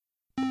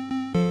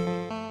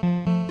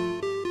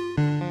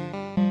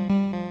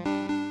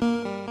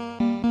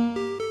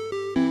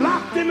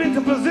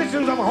into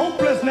positions of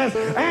hopelessness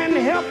and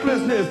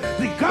helplessness.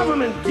 The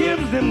government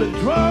gives them the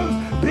drugs,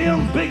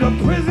 builds bigger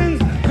prisons,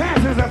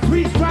 passes a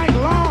 3-strike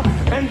law,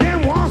 and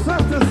then wants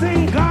us to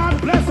sing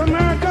God Bless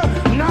America.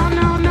 No,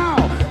 no, no.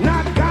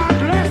 Not God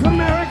Bless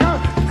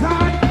America.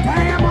 God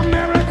Damn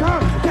America.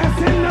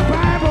 That's in the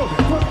Bible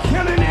for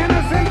killing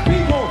innocent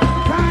people.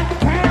 God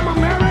Damn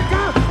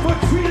America for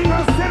treating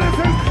us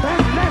citizens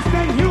as less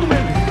than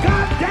human.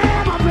 God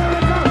Damn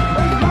America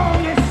as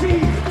long as she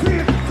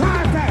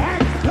tries to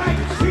act like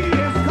she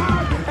is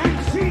God and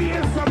she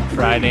is supreme.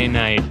 Friday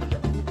night.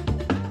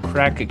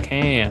 Crack a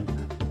can.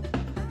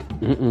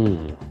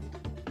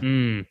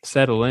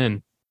 Settle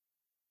in.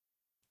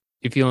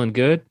 You feeling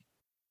good?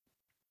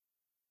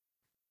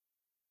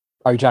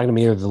 Are you talking to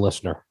me or the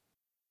listener?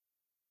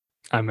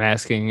 I'm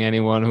asking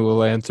anyone who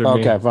will answer me.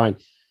 Okay, fine.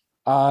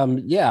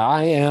 Yeah,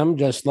 I am,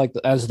 just like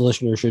as the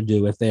listener should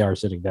do if they are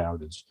sitting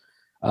down, is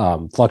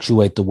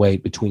fluctuate the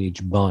weight between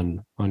each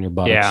bun on your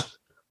buttocks. Yeah.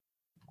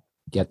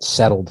 Get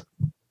settled.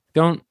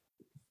 Don't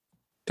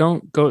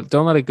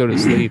let it go to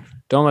sleep.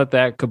 Don't let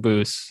that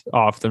caboose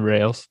off the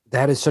rails.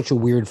 That is such a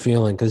weird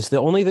feeling because the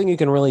only thing you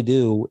can really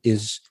do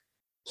is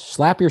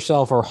slap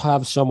yourself or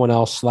have someone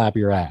else slap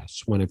your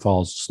ass when it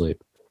falls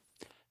asleep.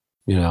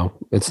 You know,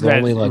 it's the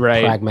only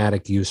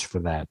pragmatic use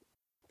for that.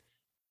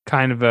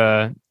 Kind of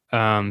a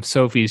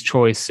Sophie's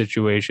Choice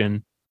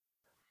situation.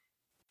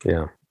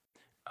 Yeah.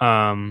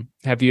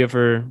 Have you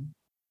ever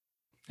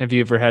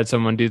had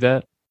someone do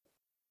that?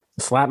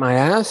 Slap my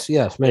ass?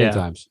 Yes, many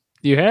times.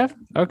 You have?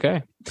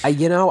 Okay.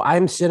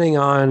 I'm sitting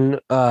on,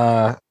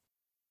 I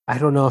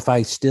don't know if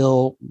I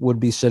still would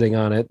be sitting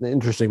on it.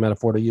 Interesting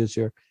metaphor to use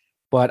here.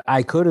 But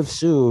I could have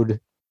sued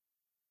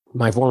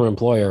my former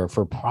employer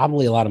for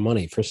probably a lot of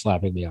money for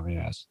slapping me on the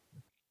ass.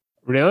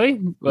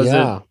 Really?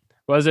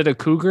 Was it a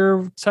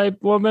cougar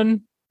type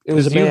woman? It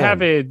was a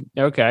man.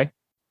 Okay.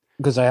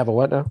 Because I have a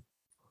what now?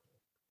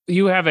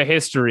 You have a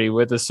history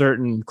with a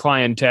certain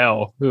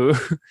clientele who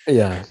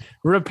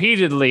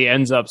repeatedly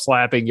ends up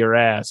slapping your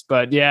ass.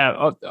 But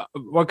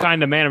what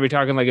kind of man? Are we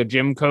talking like a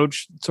gym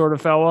coach sort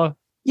of fella?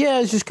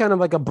 Yeah, it's just kind of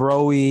like a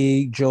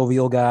bro-y,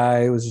 jovial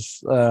guy. It was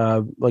just,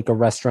 like a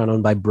restaurant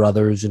owned by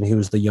brothers, and he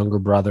was the younger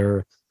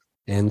brother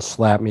and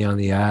slapped me on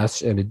the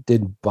ass. And it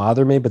didn't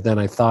bother me, but then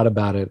I thought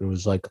about it and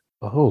was like,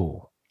 I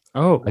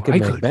could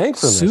make bank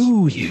from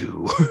sue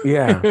you.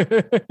 Yeah.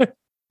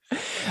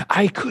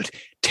 I could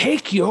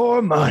take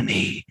your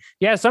money.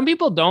 Yeah, some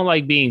people don't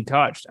like being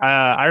touched.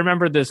 I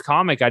remember this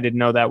comic I didn't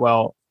know that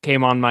well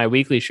came on my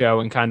weekly show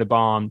and kind of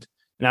bombed.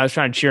 And I was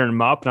trying to cheer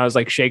him up, and I was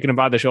like shaking him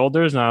by the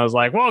shoulders, and I was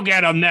like, "We'll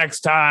get him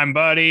next time,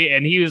 buddy."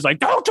 And he was like,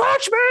 "Don't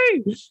touch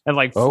me!" and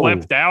like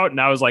flipped out. And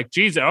I was like,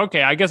 "Jesus,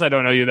 okay, I guess I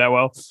don't know you that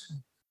well."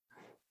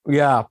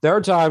 Yeah, there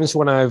are times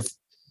when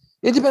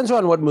it depends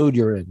on what mood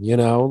you're in, you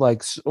know.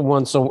 Like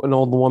once an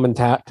old woman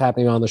tapped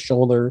me on the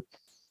shoulder.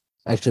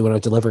 Actually, when I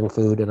was delivering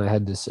food, and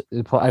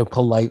I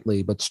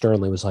politely but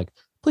sternly was like,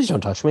 "Please don't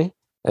touch me,"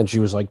 and she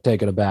was like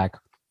taken aback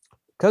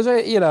because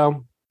I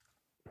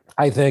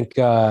think.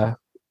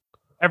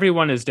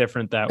 Everyone is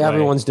different that way.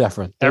 Everyone's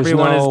different.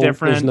 Everyone is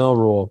different. There's no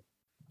rule.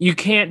 You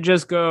can't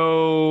just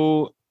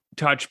go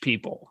touch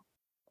people,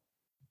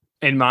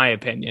 in my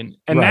opinion.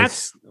 And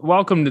that's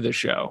welcome to the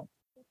show,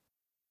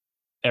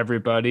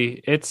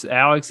 everybody. It's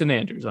Alex and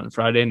Andrews on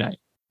Friday night.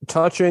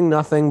 Touching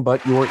nothing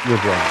but your eardrum.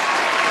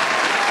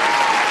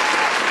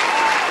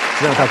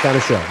 It's not that kind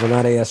of show. We're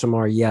not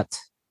ASMR yet.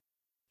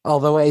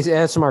 Although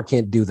ASMR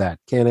can't do that,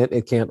 can it?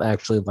 It can't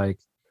actually like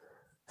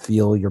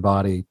feel your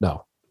body.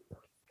 No,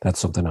 that's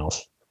something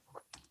else.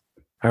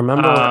 I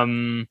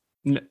remember.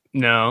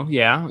 No.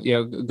 Yeah.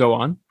 Go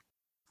on.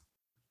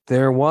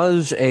 There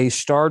was a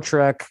Star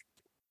Trek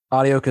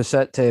audio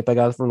cassette tape I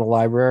got from the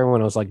library when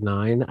I was like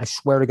 9. I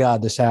swear to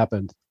God, this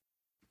happened.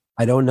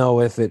 I don't know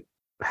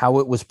how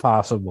it was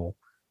possible,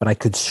 but I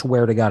could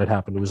swear to God it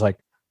happened. It was like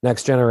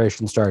Next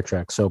Generation Star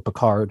Trek, so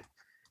Picard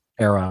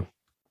era,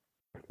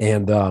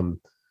 and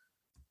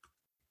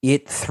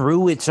it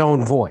through its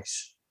own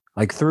voice,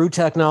 like through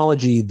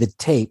technology, the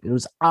tape. It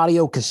was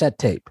audio cassette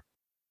tape.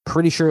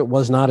 Pretty sure it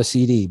was not a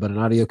CD, but an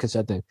audio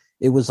cassette tape.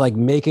 It was like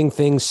making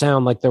things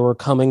sound like they were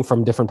coming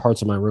from different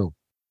parts of my room.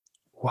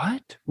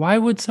 What? Why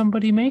would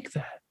somebody make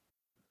that?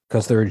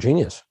 Because they're a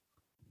genius.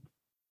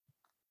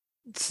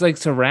 It's like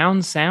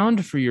surround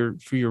sound for your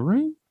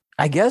room?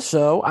 I guess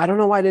so. I don't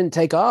know why it didn't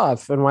take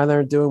off and why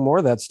they're doing more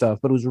of that stuff,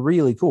 but it was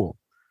really cool.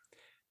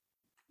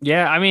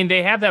 Yeah, I mean,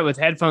 they have that with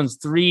headphones,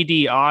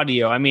 3D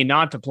audio. I mean,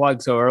 not to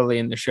plug so early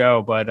in the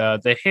show, but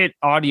the hit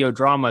audio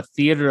drama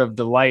Theater of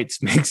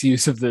Delights makes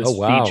use of this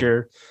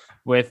feature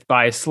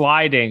by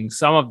sliding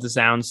some of the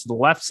sounds to the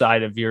left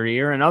side of your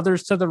ear and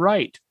others to the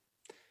right.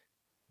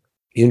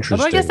 Interesting.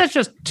 But I guess that's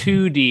just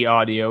 2D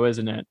audio,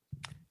 isn't it?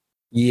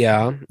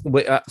 Yeah.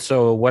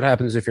 So what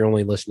happens if you're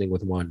only listening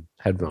with one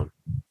headphone?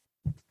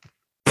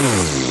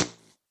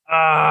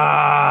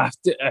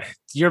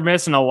 You're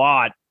missing a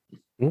lot.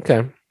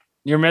 Okay.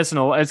 You're missing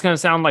a lot. It's going to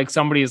sound like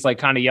somebody's like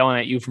kind of yelling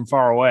at you from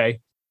far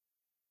away.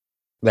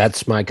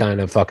 That's my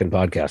kind of fucking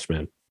podcast,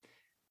 man.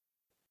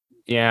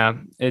 Yeah,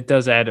 it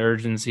does add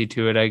urgency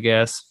to it, I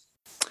guess.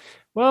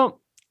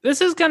 Well,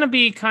 this is going to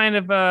be kind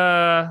of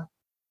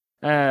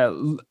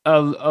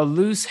a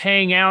loose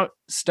hangout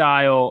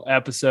style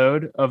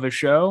episode of a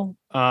show.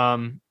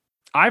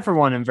 I, for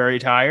one, am very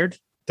tired.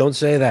 Don't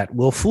say that.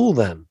 We'll fool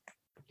them.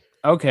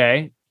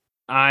 Okay.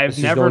 I've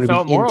never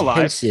felt more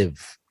alive.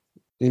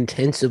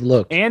 Intensive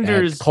look.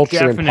 Anders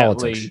culture and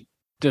politics. definitely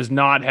does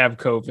not have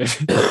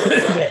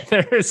COVID.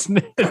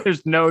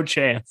 There's no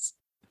chance.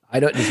 I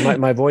don't.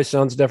 My voice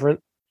sounds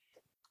different.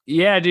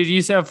 Yeah, dude,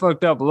 you sound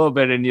fucked up a little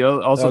bit, and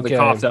the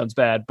cough sounds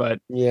bad, but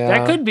yeah,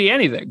 that could be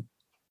anything,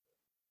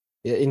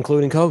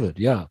 including COVID.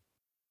 Yeah,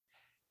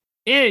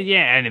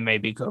 and it may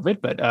be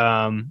COVID, but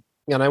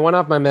And I went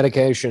off my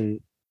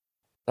medication,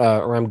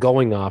 or I'm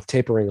going off,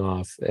 tapering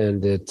off,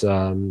 and it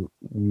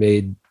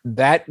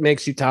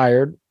makes you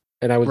tired.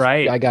 And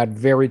I got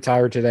very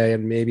tired today,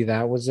 and maybe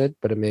that was it,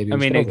 but it maybe.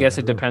 I guess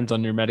it depends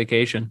on your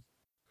medication.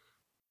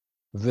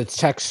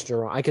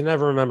 Vitexter. I can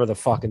never remember the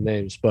fucking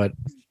names, but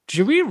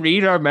should we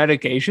read our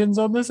medications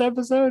on this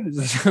episode?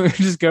 We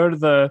just go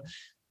to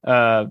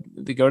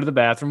the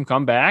bathroom,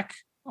 come back.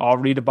 I'll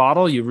read a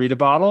bottle. You read a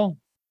bottle.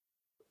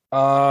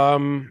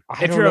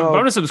 If you're a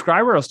bonus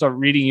subscriber, I'll start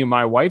reading you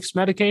my wife's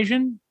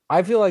medication.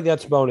 I feel like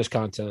that's bonus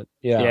content.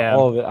 Yeah.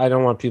 All of it. I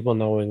don't want people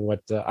knowing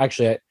what.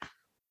 Actually,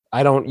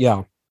 I don't.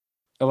 Yeah.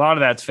 A lot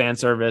of that's fan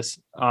service.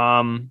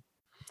 But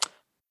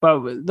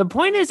the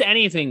point is,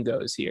 anything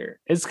goes here.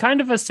 It's kind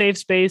of a safe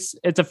space.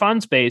 It's a fun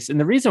space. And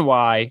the reason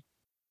why,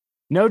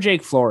 no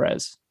Jake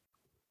Flores.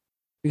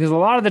 Because a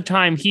lot of the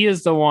time, he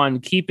is the one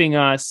keeping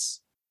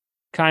us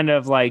kind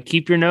of like,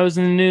 keep your nose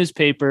in the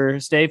newspaper,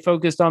 stay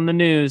focused on the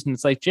news. And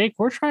it's like, Jake,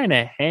 we're trying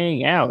to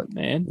hang out,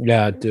 man.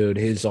 Yeah, dude.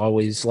 He's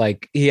always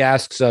like, he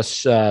asks us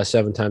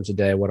 7 times a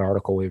day what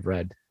article we've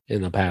read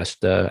in the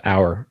past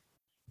hour.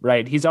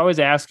 Right. He's always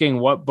asking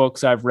what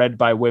books I've read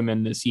by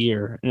women this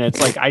year. And it's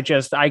like,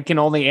 I can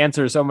only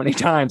answer so many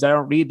times. I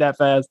don't read that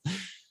fast.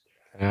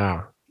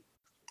 Yeah.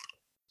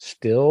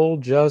 Still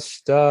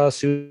just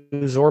Sue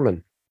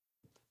Zorman.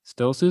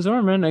 Still Sue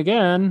Zorman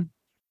again.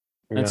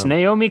 Yeah. It's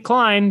Naomi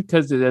Klein,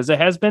 because as it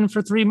has been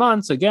for 3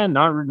 months, again,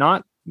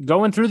 not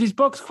going through these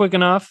books quick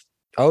enough.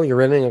 Oh, you're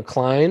reading a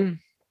Klein?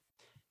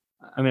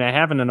 I mean, I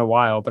haven't in a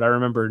while, but I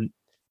remember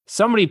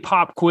somebody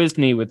pop quizzed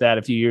me with that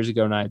a few years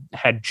ago, and I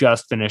had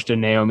just finished a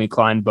Naomi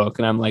Klein book,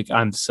 and I'm like,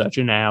 I'm such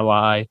an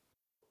ally.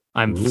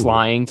 I'm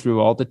flying through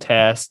all the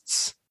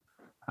tests.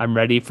 I'm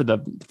ready for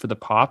the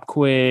pop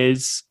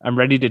quiz. I'm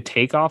ready to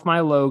take off my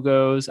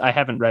logos. I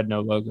haven't read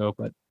No Logo,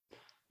 but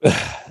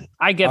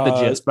I get the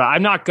gist, but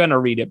I'm not gonna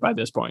read it by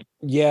this point.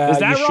 Yeah. Is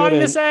that wrong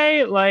to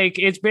say? Like,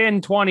 it's been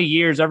 20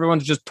 years.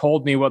 Everyone's just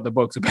told me what the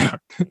book's about.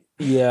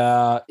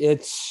 Yeah,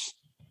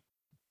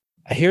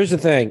 here's the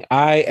thing.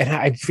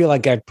 I feel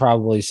like I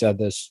probably said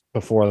this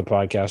before the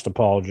podcast.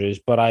 Apologies,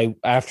 but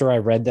after I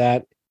read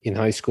that in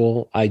high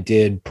school, I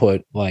did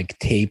put like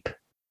tape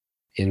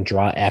and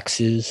draw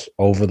X's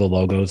over the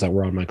logos that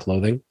were on my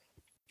clothing.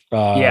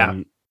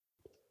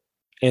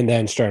 And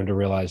then started to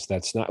realize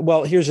that's not.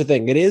 Well, here's the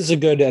thing. It is a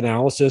good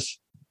analysis,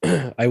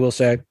 I will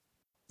say.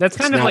 That's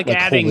kind of like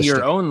adding holistic.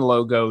 Your own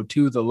logo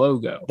to the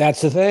logo.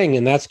 That's the thing,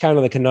 and that's kind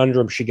of the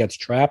conundrum she gets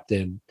trapped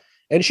in.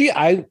 And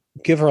I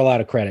give her a lot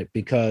of credit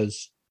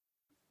because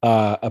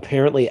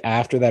apparently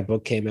after that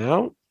book came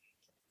out,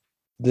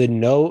 the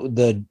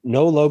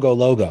no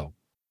logo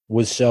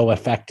was so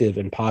effective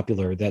and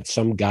popular that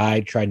some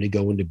guy tried to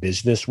go into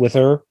business with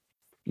her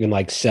and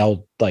like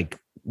sell like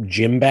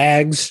gym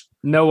bags.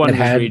 No one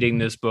was reading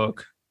this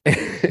book.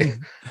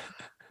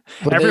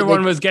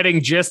 Everyone was getting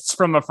gists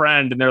from a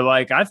friend, and they're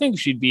like, I think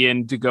she'd be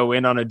in to go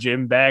in on a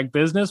gym bag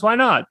business. Why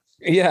not?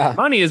 Yeah.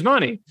 Money is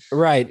money.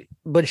 Right.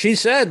 But she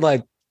said,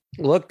 like,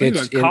 look,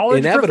 it's a college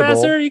inevitable.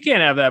 Professor? You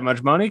can't have that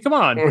much money. Come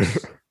on.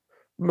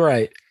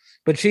 Right.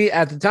 But she,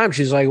 at the time,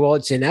 she's like, well,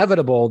 it's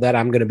inevitable that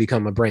I'm going to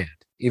become a brand.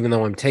 Even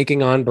though I'm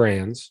taking on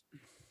brands,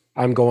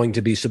 I'm going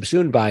to be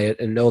subsumed by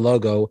it, and No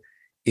Logo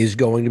is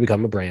going to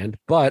become a brand.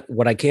 But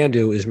what I can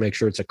do is make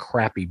sure it's a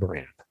crappy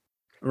brand.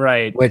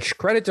 Right. Which,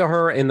 credit to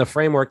her in the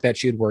framework that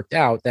she had worked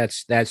out,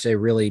 that's a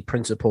really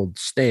principled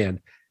stand.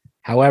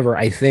 However,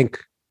 I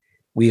think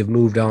we have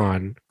moved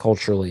on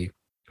culturally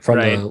from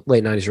the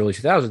late 90s, early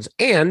 2000s.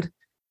 And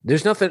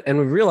there's nothing, and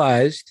we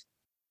realized,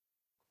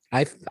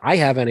 I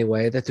have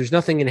anyway, that there's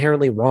nothing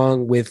inherently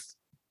wrong with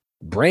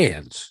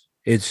brands.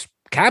 It's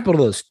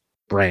capitalist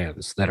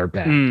brands that are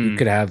bad. You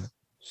could have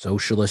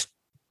socialist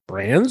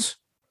brands,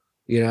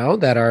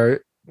 that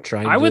are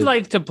trying I would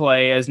like to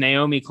play as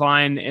Naomi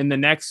Klein in the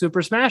next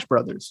Super Smash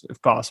Brothers, if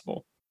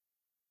possible.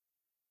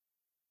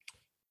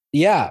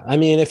 Yeah, I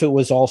mean, if it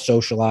was all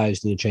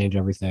socialized and you change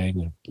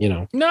everything,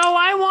 No,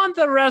 I want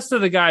the rest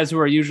of the guys who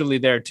are usually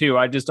there too.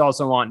 I just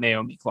also want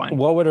Naomi Klein.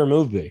 What would her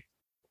move be?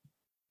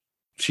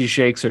 She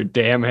shakes her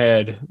damn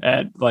head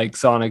at like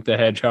Sonic the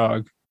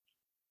Hedgehog.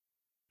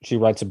 She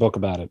writes a book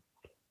about it.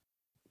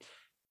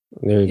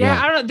 There you go.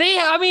 I don't.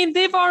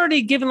 They've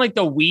already given like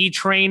the Wii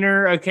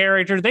trainer a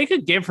character. They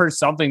could give her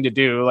something to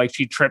do, like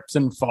she trips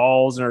and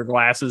falls and her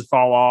glasses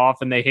fall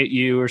off and they hit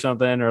you or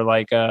something, or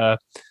like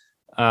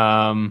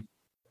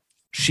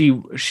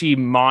She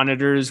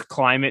monitors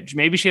climate.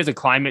 Maybe she has a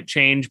climate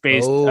change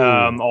based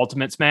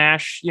ultimate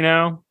smash,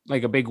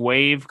 like a big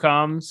wave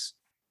comes.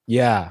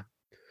 Yeah.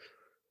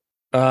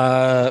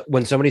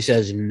 When somebody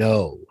says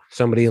no,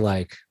 somebody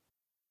like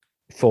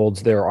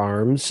folds their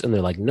arms and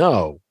they're like,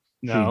 no.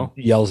 No.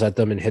 She yells at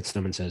them and hits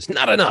them and says,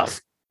 not enough.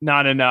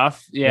 Not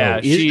enough. Yeah.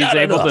 No, she's not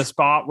able enough. to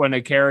spot when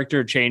a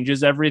character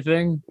changes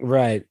everything.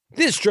 Right.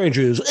 This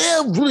changes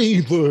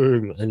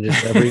everything. And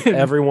just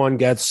everyone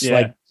gets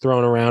like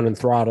thrown around and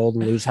throttled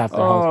and lose half their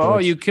health points. Oh,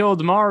 you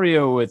killed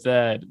Mario with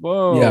that.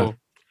 Whoa. Yeah.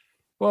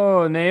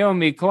 Whoa.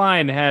 Naomi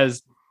Klein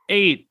has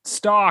 8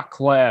 stock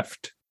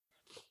left.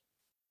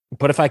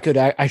 But if I could,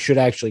 I should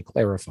actually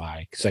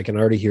clarify because I can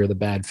already hear the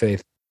bad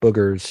faith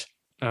boogers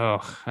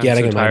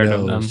getting in my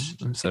nose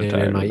and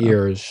in my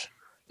ears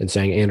and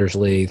saying Anders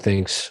Lee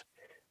thinks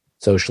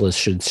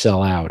socialists should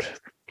sell out.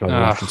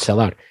 Or should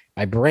sell out.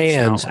 By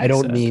brands, I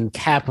don't mean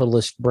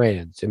capitalist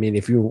brands. I mean,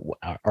 if you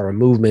are a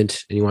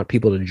movement and you want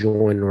people to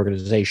join an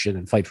organization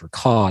and fight for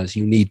cause,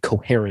 you need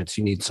coherence.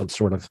 You need some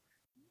sort of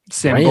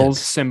symbols,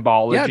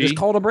 symbology. Yeah, just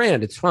call it a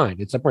brand. It's fine.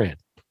 It's a brand.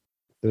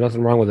 There's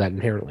nothing wrong with that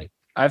inherently.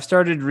 I've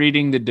started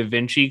reading the Da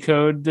Vinci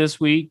Code this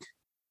week.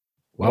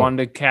 Wow. Wanted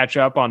to catch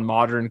up on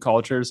modern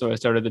culture, so I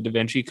started the Da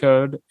Vinci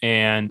Code,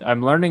 and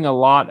I'm learning a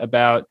lot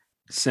about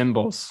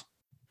symbols.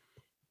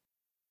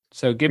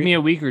 So give me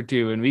a week or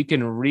two, and we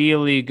can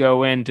really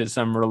go into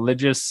some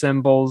religious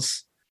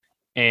symbols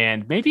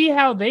and maybe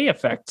how they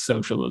affect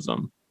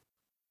socialism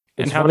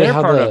and how they're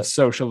part of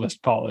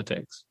socialist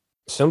politics.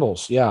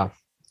 Symbols, yeah.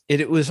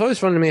 It was always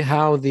fun to me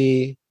how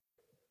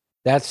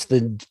that's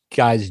the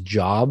guy's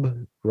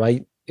job,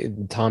 right?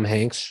 Tom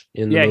Hanks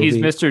in the movie. He's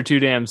Mr. Too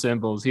Damn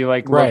Symbols. He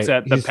looks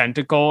at the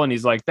pentacle and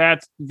he's like,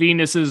 that's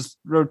Venus's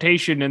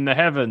rotation in the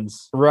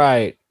heavens.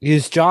 Right.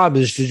 His job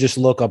is to just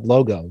look up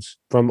logos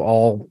from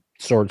all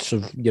sorts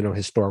of,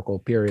 historical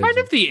periods. Kind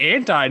of the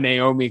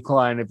anti-Naomi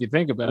Klein, if you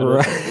think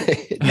about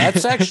it.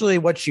 That's actually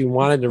what she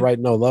wanted to write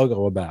No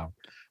Logo about.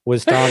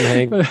 Was Tom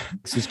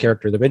Hanks'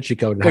 character, The Da Vinci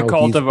Code, and the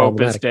cult of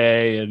Opus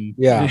Dei, and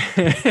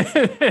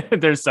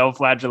they're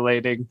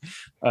self-flagellating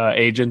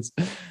agents.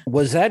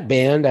 Was that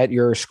banned at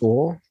your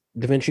school,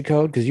 Da Vinci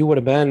Code? Because you would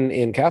have been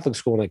in Catholic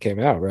school when it came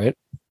out, right?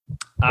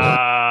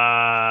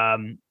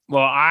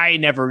 Well, I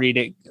never read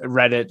it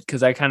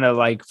because I kind of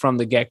like from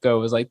the get-go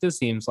was like, this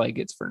seems like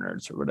it's for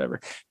nerds or whatever.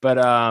 But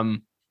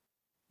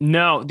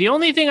no, the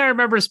only thing I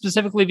remember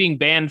specifically being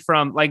banned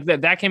from like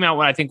that came out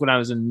when I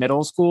was in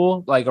middle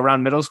school, like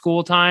around middle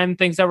school time,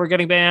 things that were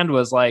getting banned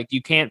was like, you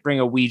can't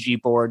bring a Ouija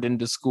board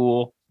into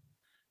school.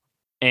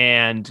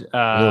 And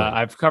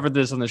I've covered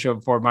this on the show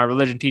before. My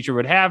religion teacher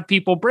would have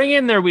people bring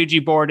in their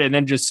Ouija board and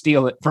then just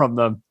steal it from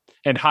them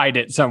and hide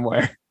it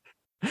somewhere.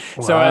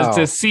 Wow. So as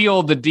to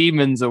seal the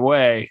demons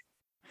away.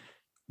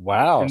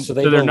 Wow. And so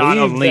they're not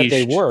unleashed.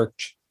 That they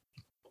worked.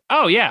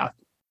 Oh, yeah.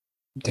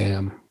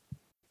 Damn.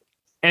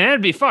 And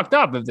it'd be fucked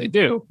up if they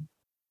do.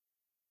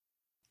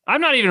 I'm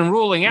not even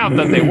ruling out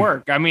that they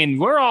work. I mean,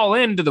 we're all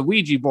into the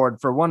Ouija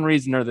board for one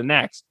reason or the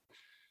next.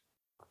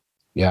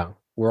 Yeah.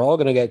 We're all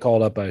going to get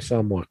called up by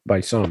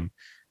some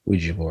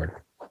Ouija board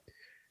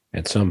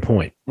at some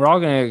point. We're all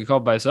going to get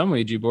called by some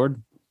Ouija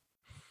board.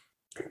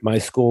 My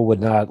school would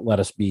not let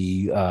us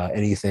be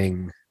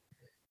anything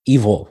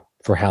evil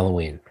for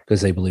Halloween because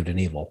they believed in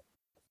evil.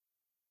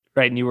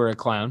 Right. And you were a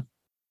clown.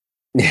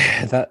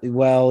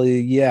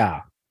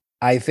 Yeah.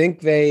 I think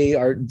they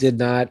did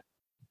not.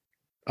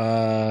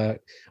 I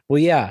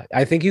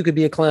think you could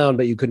be a clown,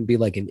 but you couldn't be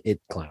like an it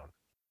clown.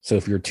 So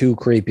if you're too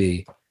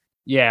creepy.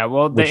 Yeah.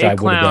 Well, the it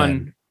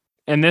clown,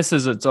 and this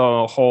is its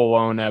own whole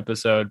own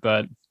episode,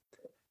 but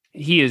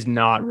he is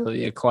not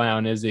really a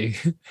clown, is he?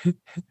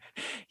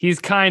 He's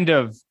kind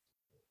of,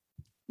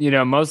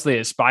 mostly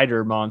a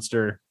spider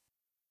monster.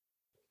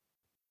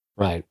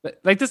 Right.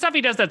 Like the stuff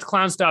he does that's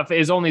clown stuff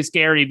is only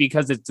scary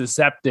because it's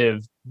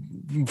deceptive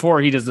before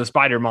he does the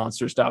spider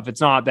monster stuff. It's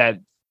not that,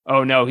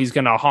 oh no, he's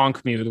going to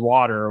honk me with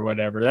water or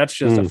whatever. That's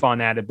just a fun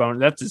added bonus.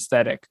 That's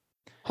aesthetic.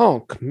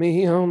 Honk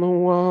me on the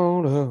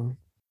water.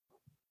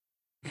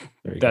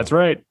 That's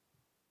right.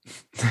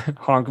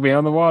 Honk me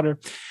on the water.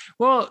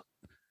 Well,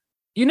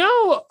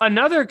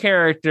 another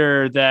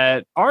character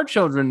that our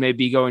children may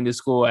be going to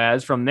school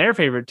as from their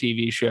favorite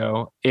TV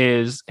show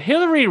is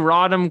Hillary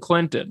Rodham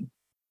Clinton.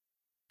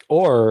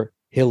 Or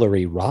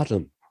Hillary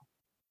Rodham.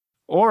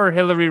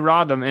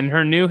 In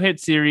her new hit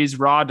series,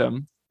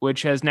 Rodham,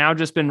 which has now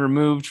just been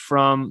removed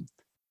from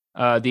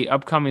the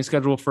upcoming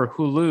schedule for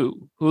Hulu.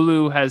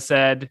 Hulu has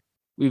said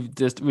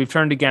we've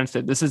turned against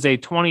it. This is a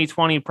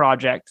 2020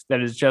 project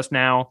that is just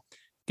now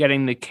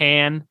getting the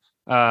can.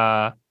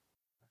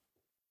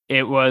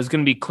 It was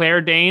going to be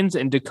Claire Danes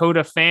and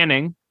Dakota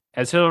Fanning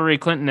as Hillary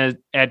Clinton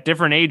at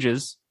different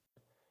ages.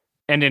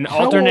 And an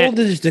alternate. How old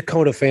is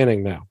Dakota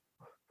Fanning now?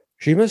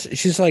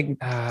 She's like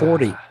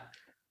 40.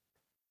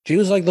 She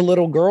was like the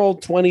little girl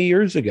 20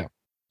 years ago.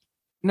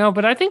 No,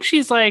 but I think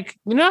she's like,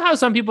 how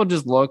some people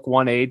just look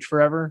one age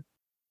forever?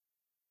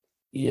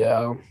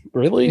 Yeah,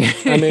 really?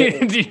 I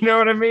mean, do you know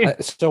what I mean?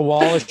 So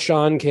Wallace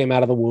Shawn came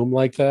out of the womb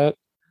like that?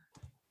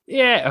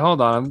 Yeah,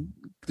 hold on.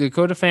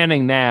 Dakota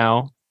Fanning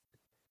now.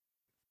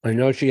 I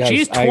know she has.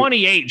 She's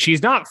 28.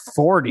 She's not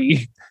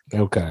 40.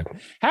 Okay.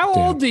 How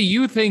old do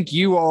you think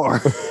you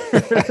are?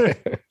 I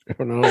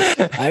don't know.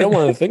 I don't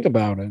want to think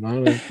about it,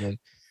 honestly.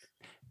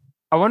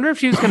 I wonder if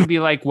she was going to be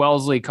like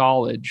Wellesley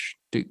College,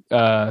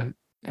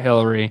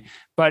 Hillary.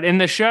 But in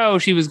the show,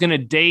 she was going to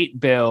date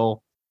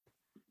Bill,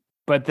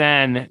 but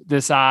then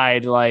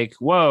decide like,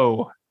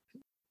 whoa,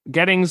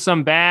 getting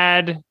some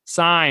bad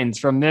signs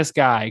from this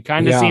guy.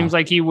 Kind of seems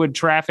like he would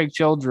traffic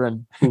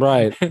children.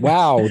 Right.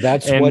 Wow.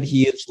 That's what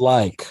he is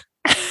like.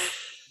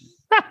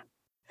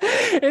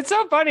 It's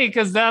so funny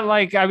because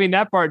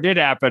that part did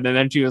happen. And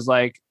then she was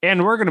like,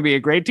 and we're going to be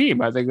a great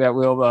team. I think that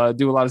we'll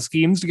do a lot of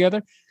schemes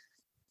together.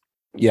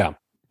 Yeah.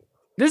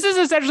 This is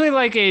essentially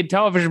like a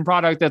television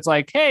product that's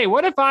like, hey,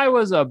 what if I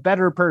was a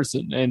better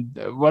person? And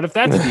what if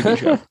that's a TV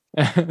show?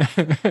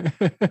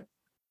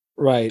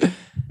 Right.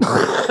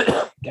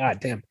 God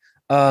damn.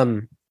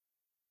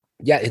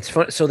 Yeah, it's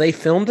fun. So they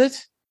filmed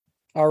it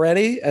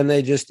already and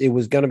it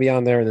was going to be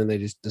on there and then they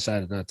just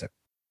decided not to.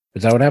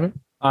 Is that what happened?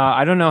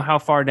 I don't know how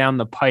far down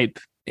the pipe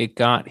it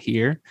got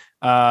here.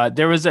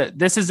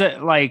 This was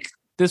going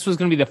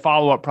to be the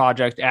follow-up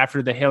project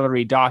after the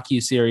Hillary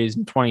docuseries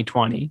in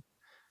 2020,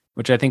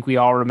 which I think we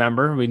all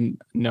remember. We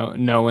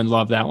know and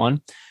love that one.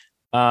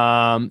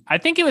 I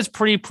think it was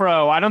pretty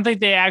pro. I don't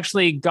think they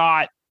actually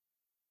got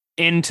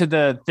into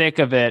the thick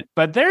of it,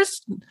 but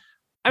this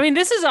is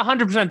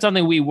 100%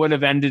 something we would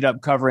have ended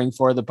up covering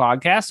for the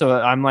podcast. So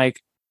I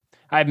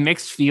have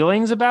mixed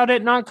feelings about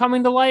it not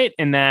coming to light,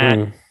 and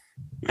that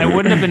it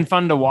wouldn't have been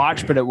fun to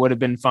watch, but it would have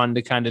been fun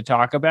to kind of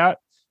talk about.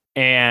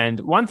 And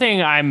one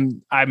thing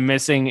I'm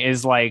missing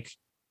is like,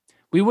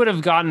 we would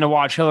have gotten to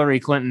watch Hillary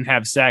Clinton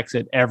have sex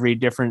at every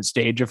different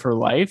stage of her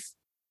life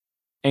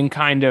and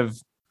kind of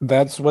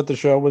that's what the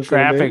show was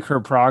traffic her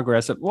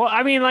progress. Well,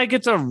 I mean, like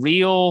it's like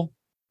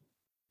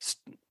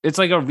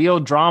a real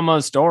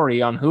drama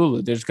story on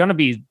Hulu. There's going to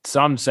be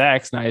some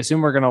sex, and I assume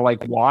we're going to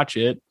like watch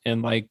it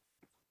and like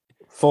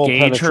full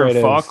gauge her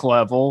fuck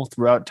level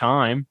throughout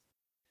time.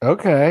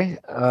 Okay.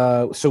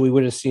 So we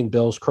would have seen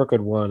Bill's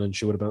crooked one and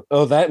she would have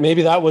been,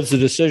 maybe that was the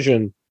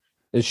decision,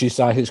 is she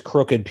saw his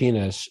crooked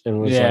penis and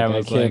was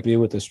I can't be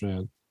with this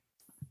man.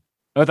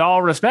 With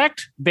all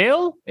respect,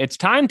 Bill, it's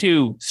time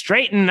to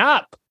straighten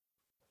up.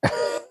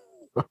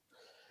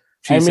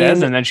 She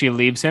says, and then she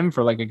leaves him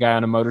for like a guy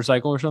on a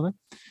motorcycle or something.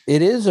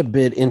 It is a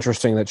bit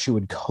interesting that she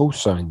would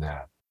co-sign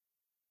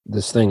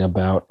this thing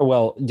about,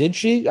 well, did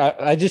she?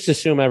 I just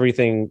assume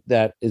everything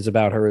that is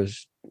about her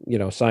is,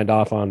 signed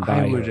off on by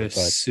her. I would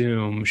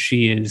assume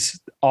she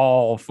is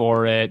all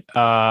for it.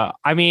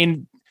 I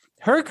mean,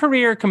 her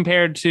career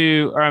compared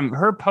to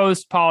her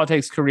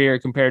post-politics career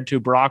compared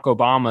to Barack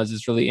Obama's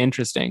is really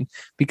interesting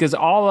because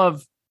all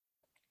of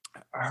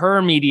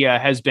her media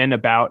has been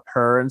about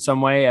her in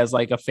some way as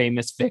like a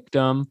famous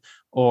victim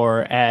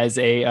or as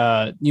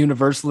a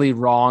universally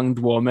wronged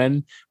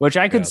woman, which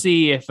I could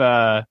see if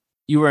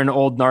you were an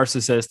old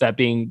narcissist, that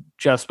being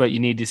just what you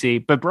need to see.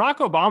 But Barack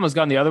Obama's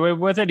gone the other way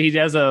with it. He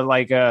does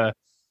a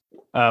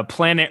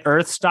Planet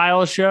Earth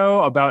style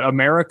show about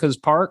America's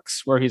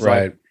parks where he's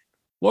like,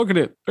 look at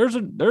it. There's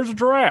a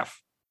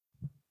giraffe.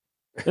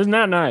 Isn't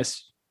that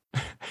nice?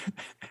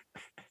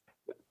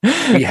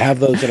 We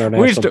have those in our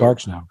national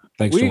parks now.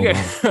 Thanks to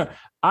Obama.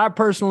 I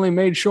personally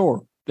made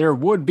sure there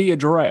would be a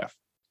giraffe.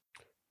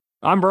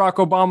 I'm Barack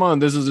Obama, and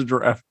this is a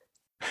giraffe.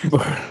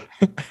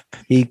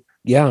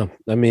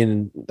 I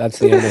mean, that's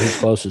the animal he's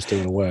closest to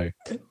in a way.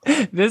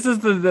 This is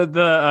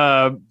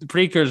the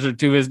precursor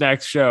to his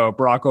next show,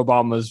 Barack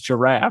Obama's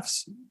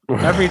Giraffes.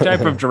 Every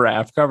type of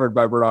giraffe covered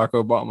by Barack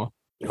Obama.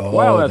 Oh,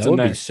 wow, that would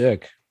be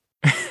sick.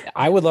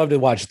 I would love to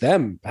watch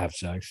them have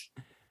sex.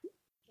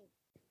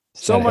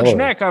 So much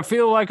neck, I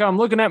feel like I'm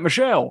looking at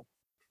Michelle.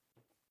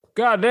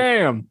 God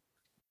damn.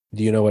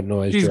 Do you know what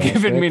noise she's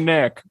giving me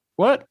neck?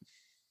 What?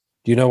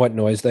 Do you know what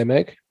noise they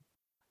make?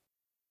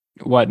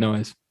 What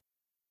noise?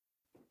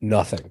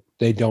 Nothing.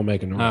 They don't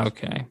make a noise.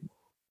 Okay.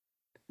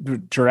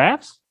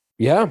 Giraffes?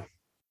 Yeah.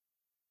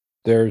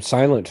 They're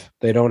silent.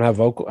 They don't have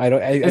vocal. I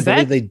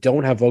believe they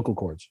don't have vocal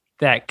cords.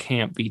 That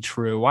can't be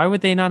true. Why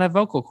would they not have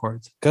vocal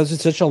cords? Because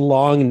it's such a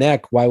long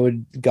neck. Why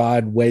would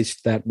God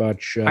waste that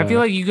much? I feel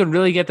like you could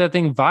really get that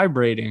thing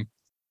vibrating.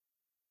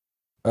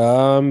 But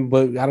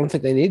I don't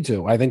think they need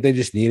to. I think they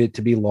just need it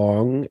to be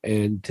long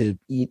and to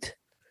eat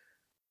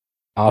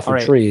off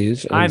of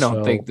trees. I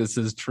don't think this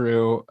is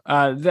true.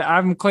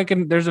 I'm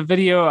clicking. There's a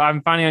video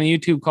I'm finding on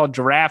YouTube called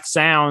Giraffe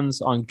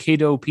Sounds on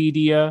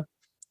Kiddopedia.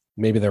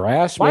 Maybe their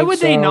ass. Why would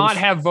they not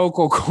have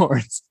vocal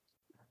cords?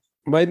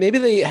 But maybe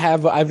they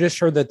have. I've just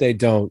heard that they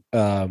don't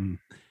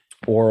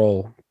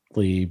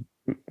orally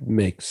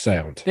make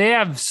sound. They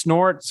have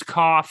snorts,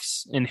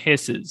 coughs, and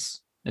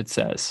hisses. It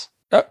says.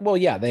 Well,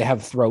 yeah, they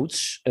have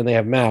throats and they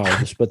have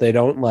mouths, but they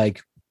don't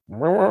like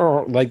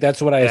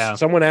that's what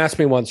someone asked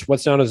me once, what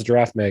sound does a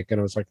giraffe make? And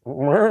I was like,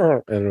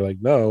 and they're like,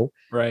 no,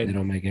 right. They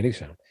don't make any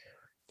sound.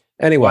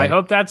 Anyway, well, I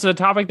hope that's a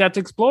topic that's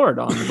explored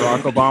on Barack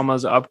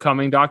Obama's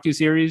upcoming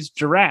docuseries,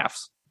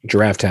 Giraffes.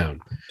 Giraffe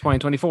Town.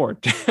 2024.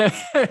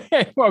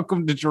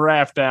 Welcome to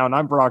Giraffe Town.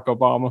 I'm Barack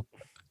Obama.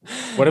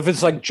 What if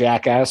it's like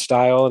Jackass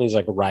style and he's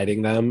like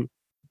riding them,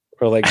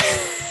 or like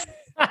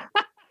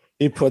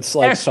he puts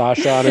like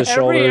Sasha on his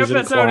shoulders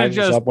and climbs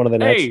up one of the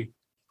necks? Hey,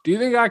 do you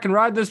think I can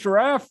ride this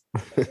giraffe?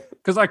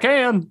 Because I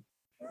can.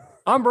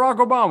 I'm Barack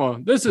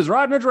Obama. This is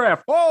riding a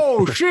giraffe.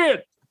 Oh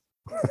shit!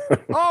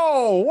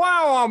 Oh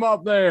wow, I'm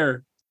up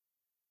there.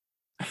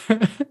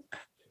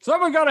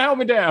 Someone got to help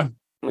me down.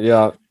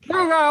 Yeah,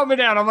 someone got to help me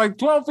down. I'm like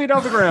 12 feet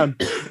off the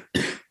ground.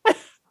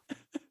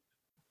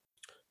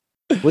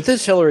 With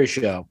this Hillary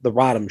show, the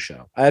Rodham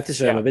show, I have to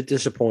say I'm a bit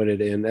disappointed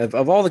in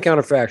of all the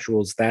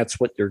counterfactuals. That's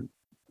what you're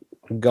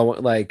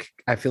going like.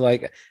 I feel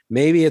like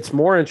maybe it's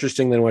more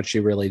interesting than what she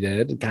really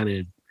did. Kind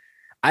of,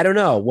 I don't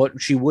know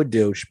what she would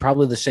do. She's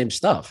probably the same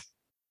stuff.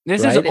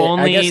 This is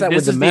only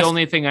this is the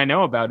only thing I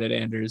know about it,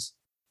 Anders,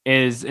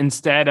 is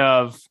instead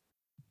of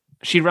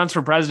she runs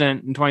for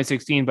president in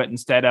 2016, but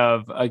instead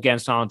of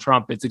against Donald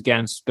Trump, it's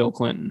against Bill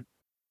Clinton.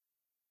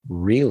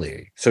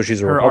 Really? So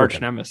she's her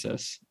arch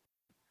nemesis.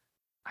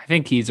 I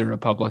think he's a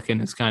Republican.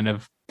 Is kind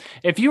of,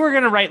 if you were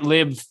going to write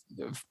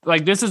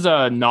like this is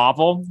a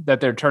novel that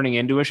they're turning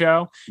into a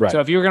show. Right. So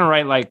if you were going to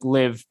write like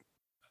lib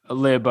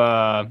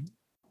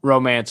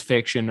romance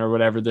fiction or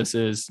whatever this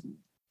is,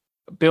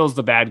 Bill's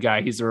the bad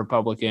guy. He's a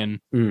Republican.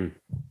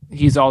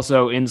 He's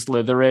also in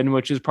Slytherin,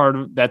 which is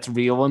that's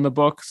real in the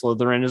book.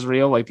 Slytherin is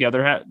real. Like the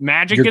other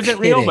magic isn't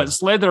real, but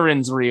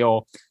Slytherin's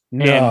real.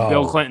 No. And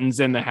Bill Clinton's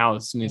in the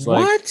house. And he's like,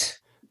 what?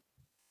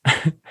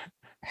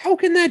 How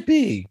can that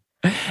be?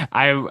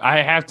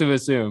 I have to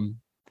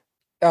assume.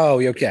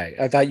 Oh, okay.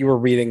 I thought you were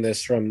reading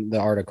this from the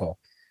article.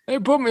 They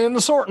put me in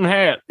the sorting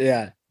hat.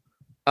 Yeah.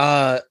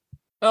 I'm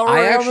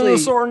in the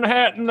sorting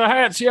hat, and the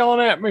hat's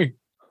yelling at me.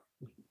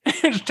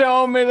 It's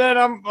telling me that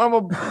I'm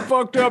a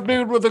fucked up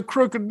dude with a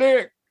crooked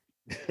dick.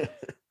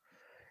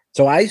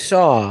 So I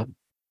saw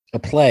a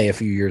play a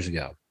few years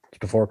ago,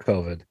 before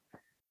COVID,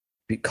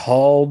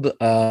 called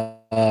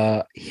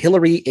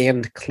Hillary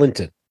and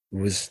Clinton. It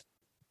was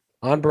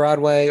on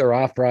Broadway or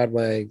off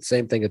Broadway,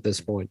 same thing at this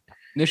point.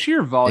 The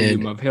sheer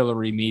volume of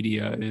Hillary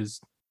media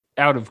is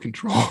out of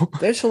control.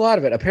 There's a lot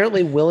of it.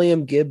 Apparently,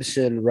 William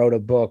Gibson wrote a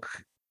book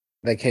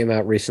that came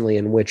out recently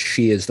in which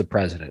she is the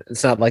president.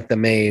 It's not like the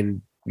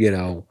main,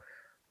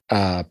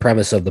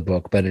 premise of the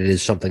book, but it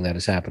is something that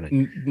is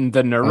happening.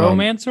 The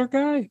neuromancer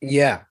guy?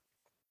 Yeah.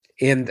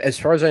 And as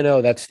far as I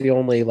know, that's the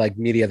only like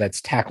media that's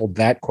tackled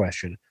that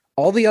question.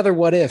 All the other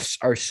what ifs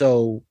are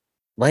so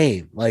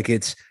lame. Like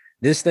it's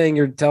this thing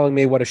you're telling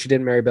me, what if she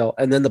didn't marry Bill?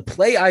 And then the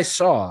play I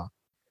saw,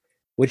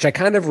 which I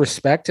kind of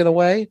respect in a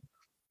way,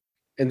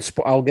 and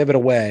I'll give it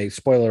away,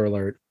 spoiler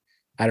alert.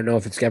 I don't know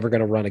if it's ever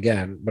going to run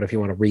again, but if you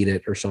want to read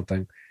it or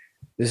something,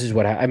 this is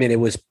what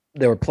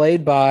they were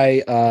played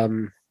by,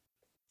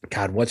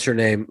 God, what's her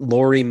name?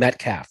 Laurie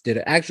Metcalf did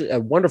actually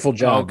a wonderful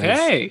job.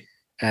 Okay.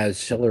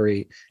 As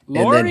Hillary.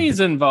 Laurie's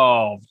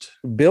involved.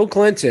 Bill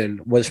Clinton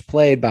was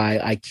played by,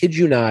 I kid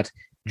you not,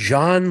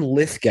 John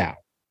Lithgow.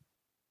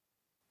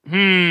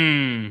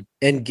 And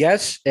I'll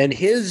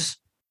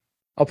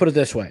put it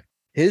this way.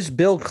 His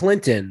Bill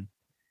Clinton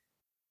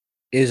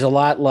is a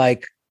lot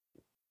like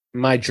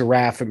my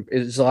giraffe.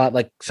 Is a lot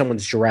like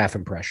someone's giraffe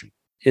impression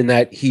in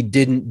that he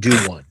didn't do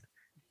one.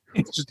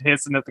 He's just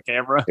hissing at the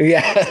camera.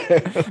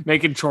 Yeah.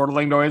 Making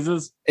chortling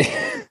noises.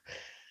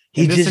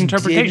 In this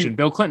interpretation,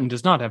 Bill Clinton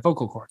does not have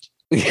vocal cords.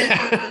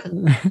 Yeah.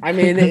 I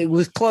mean, it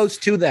was close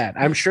to that.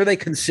 I'm sure they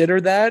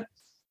considered that.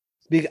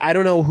 I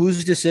don't know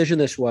whose decision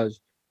this was,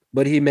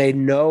 but he made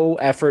no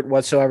effort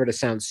whatsoever to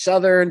sound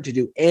Southern, to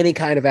do any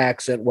kind of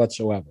accent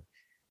whatsoever.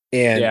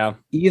 And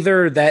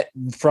either that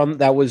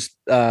was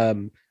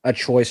a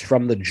choice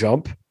from the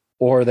jump,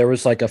 or there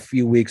was like a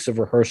few weeks of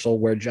rehearsal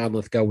where John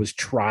Lithgow was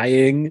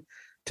trying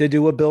to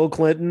do a Bill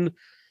Clinton.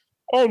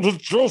 And it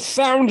just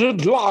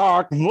sounded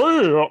like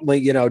that.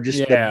 Like,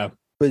 the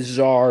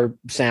bizarre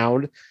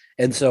sound.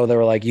 And so they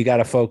were like, you got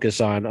to focus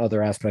on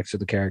other aspects of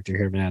the character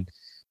here, man.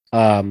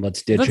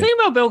 Let's ditch it. The thing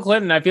about Bill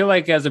Clinton, I feel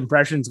like as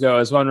impressions go,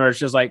 is one where it's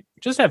just like,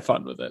 just have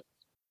fun with it.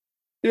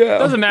 Yeah. It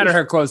doesn't matter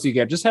how close you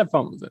get. Just have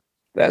fun with it.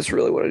 That's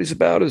really what he's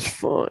about, is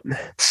fun.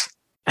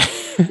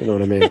 You know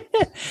what I mean?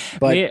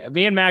 But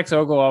me and Max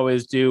Ogle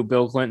always do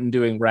Bill Clinton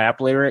doing rap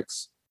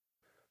lyrics.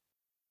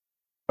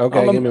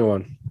 Okay, give me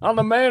one. I'm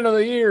the man of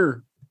the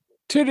year.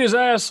 Titties,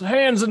 ass,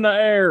 hands in the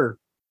air.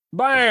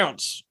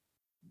 Bounce.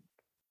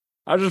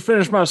 I just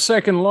finished my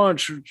second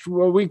lunch. It's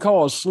what we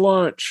call a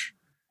slunch.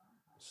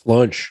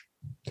 Slunch.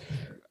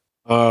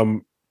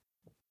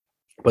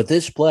 But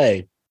this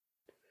play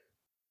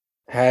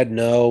had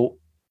no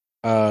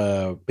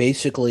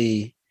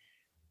basically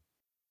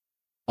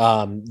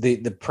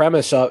the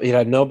premise of it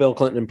had no Bill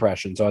Clinton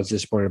impression, so I was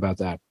disappointed about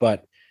that.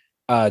 But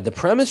the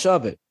premise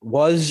of it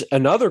was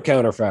another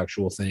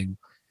counterfactual thing.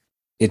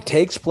 It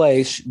takes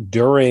place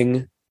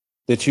during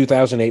the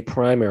 2008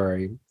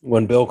 primary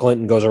when Bill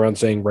Clinton goes around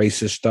saying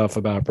racist stuff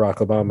about Barack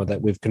Obama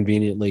that we've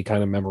conveniently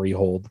kind of memory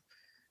hold.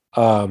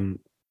 And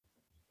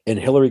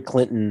Hillary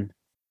Clinton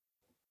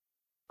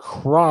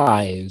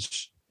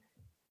cries.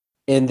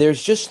 And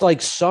there's just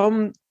like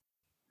some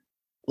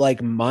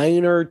like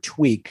minor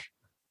tweak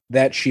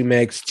that she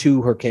makes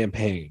to her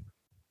campaign.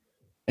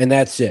 And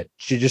that's it.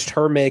 She just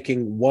her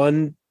making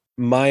one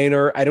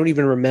minor, I don't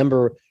even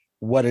remember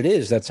what it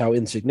is. That's how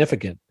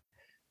insignificant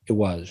it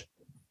was.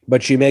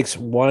 But she makes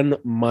one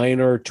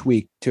minor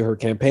tweak to her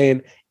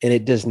campaign, and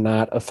it does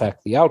not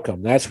affect the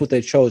outcome. That's what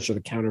they chose for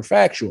the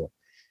counterfactual.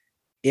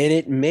 And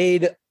it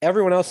made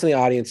everyone else in the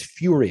audience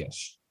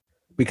furious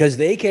because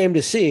they came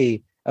to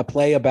see a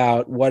play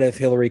about what if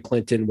Hillary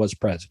Clinton was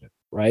president,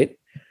 right?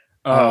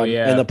 Oh,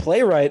 yeah. And the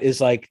playwright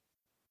is like,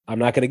 I'm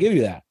not going to give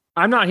you that.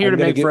 I'm not here to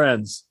make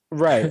friends.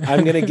 Right.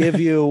 I'm going to give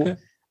you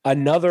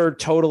another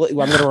totally. I'm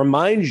going to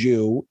remind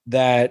you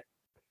that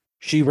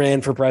she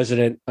ran for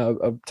president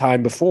a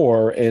time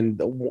before, and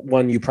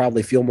one you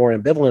probably feel more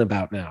ambivalent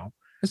about now.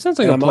 It sounds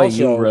like a play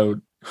you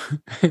wrote.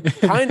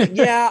 Kind of,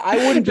 yeah. I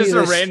wouldn't just be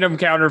a random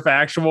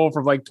counterfactual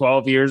from like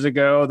 12 years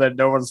ago that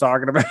no one's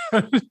talking about.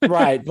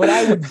 Right, but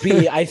I would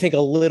be, I think,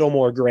 a little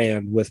more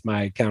grand with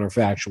my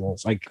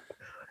counterfactuals. Like,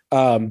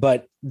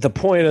 but the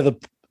point of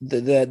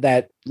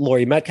that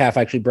Laurie Metcalf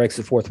actually breaks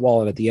the fourth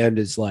wall, and at the end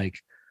is like,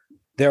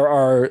 there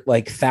are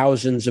like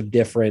thousands of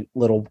different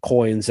little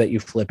coins that you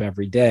flip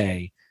every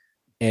day,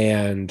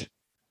 and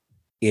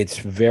it's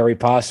very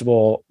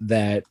possible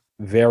that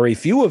very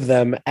few of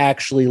them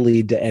actually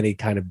lead to any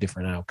kind of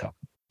different outcome.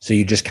 So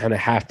you just kind of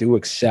have to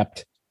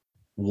accept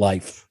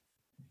life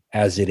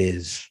as it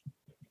is.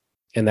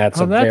 And that's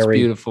that's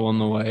beautiful in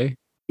the way.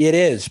 It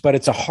is, but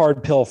it's a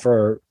hard pill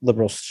for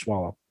liberals to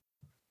swallow.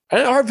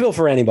 And a hard pill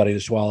for anybody to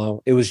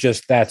swallow. It was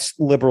just that's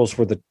liberals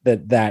were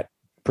that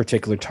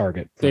particular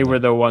target. They were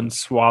the ones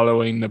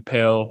swallowing the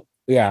pill.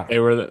 Yeah. They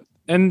were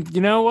and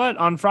you know what?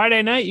 On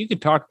Friday night, you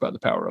could talk about the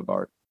power of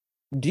art.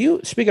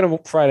 Speaking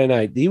of Friday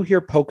night, do you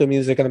hear polka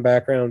music in the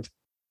background?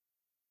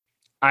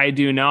 I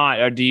do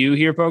not. Do you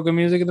hear polka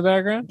music in the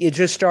background? It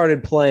just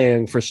started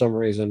playing for some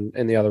reason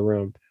in the other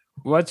room.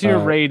 What's your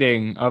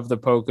rating of the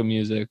polka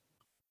music?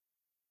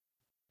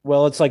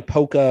 Well, it's like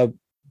polka.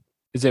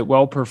 Is it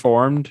well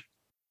performed?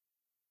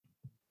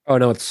 Oh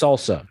no, it's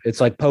salsa.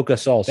 It's like polka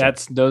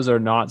salsa. Those are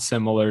not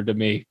similar to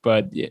me,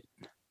 but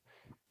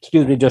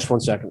excuse me, just 1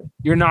 second.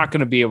 You're not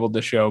going to be able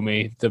to show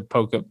me the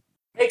polka.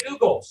 Hey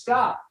Google,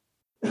 stop.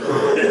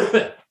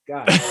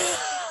 God.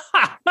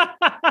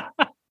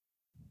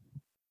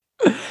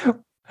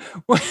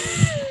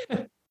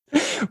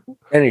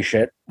 Any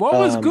shit. What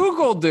was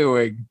Google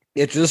doing?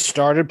 It just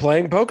started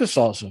playing polka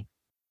salsa.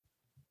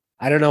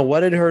 I don't know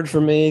what it heard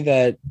from me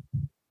that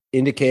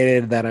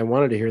indicated that I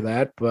wanted to hear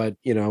that, but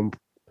you know,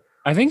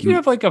 I think you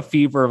have like a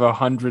fever of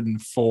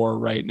 104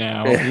 right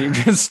now. You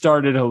just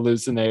started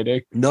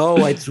hallucinating.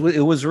 No, it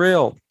was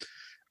real.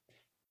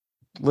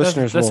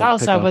 Listeners, the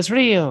salsa was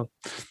real.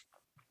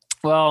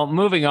 Well,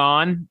 moving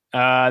on. We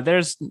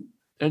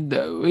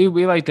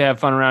like to have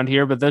fun around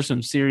here, but there's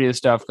some serious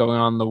stuff going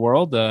on in the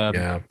world.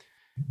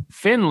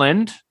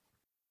 Finland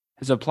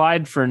has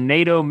applied for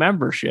NATO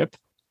membership,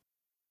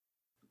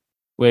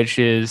 which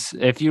is,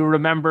 if you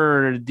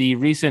remember the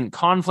recent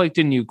conflict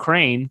in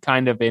Ukraine,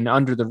 kind of an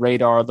under the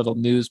radar little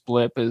news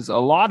blip is a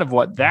lot of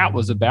what that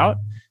was about.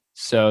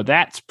 So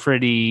that's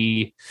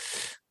pretty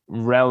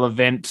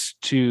relevant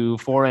to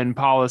foreign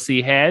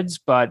policy heads,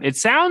 but it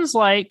sounds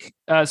like,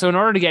 so in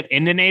order to get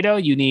into NATO,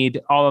 you need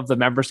all of the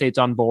member states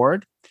on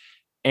board,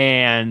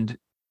 and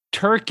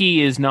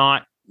Turkey is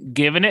not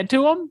giving it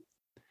to them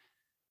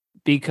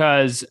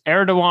because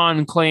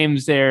Erdogan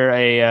claims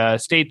they're a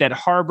state that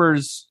harbor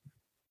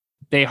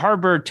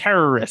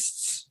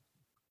terrorists,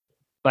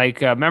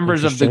 like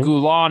members of the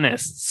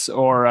Gulenists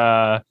or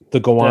the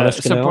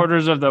Golanist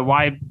supporters of the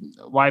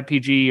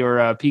YPG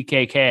or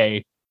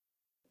PKK.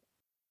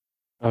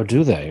 Oh,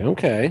 do they?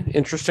 Okay.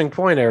 Interesting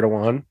point,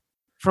 Erdogan.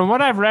 From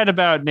what I've read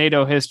about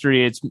NATO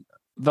history, it's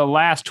the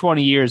last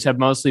 20 years have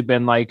mostly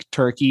been like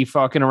Turkey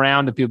fucking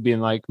around and people being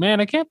like, man,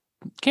 I can't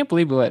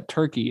believe we let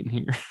Turkey in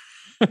here.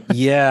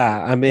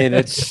 Yeah. I mean,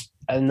 it's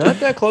not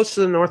that close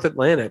to the North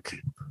Atlantic.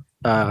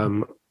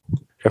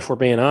 If we're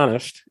being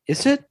honest,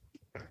 is it?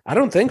 I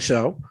don't think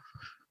so.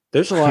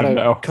 There's a lot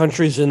of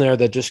countries in there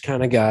that just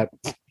kind of got,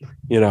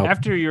 you know.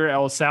 After your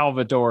El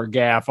Salvador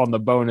gaffe on the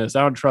bonus,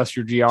 I don't trust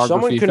your geography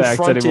Someone facts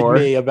confronted anymore.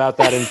 me about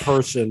that in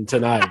person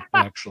tonight,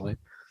 actually.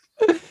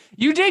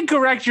 You did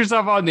correct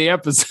yourself on the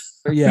episode.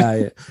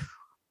 Yeah.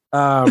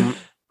 But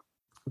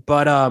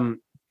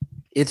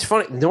it's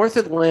funny. North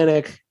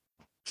Atlantic,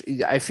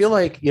 I feel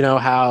like, you know,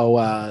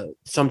 how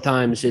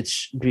sometimes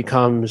it's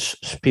becomes,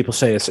 people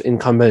say it's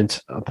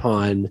incumbent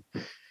upon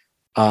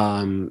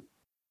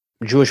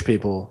Jewish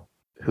people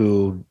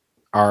who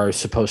are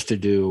supposed to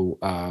do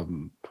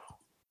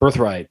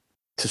birthright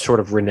to sort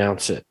of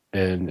renounce it.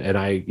 And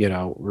I, you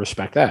know,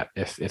 respect that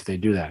if they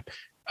do that.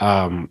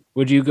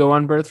 Would you go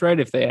on birthright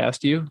if they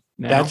asked you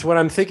now? That's what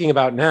I'm thinking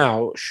about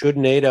now. Should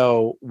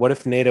NATO, what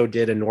if NATO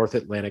did a North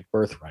Atlantic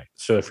birthright?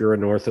 So if you're a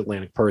North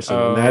Atlantic person,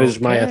 and that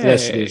is my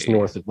ethnicity is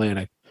North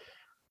Atlantic,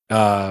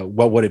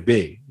 what would it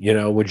be? You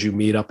know, would you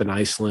meet up in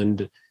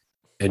Iceland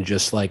and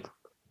just like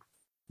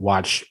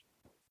watch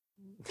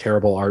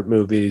terrible art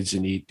movies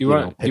and eat? Do you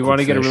want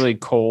to get a really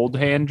cold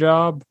hand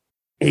job?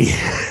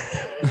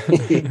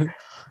 It's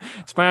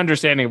my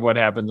understanding of what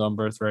happens on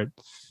Birthright.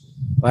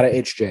 A lot of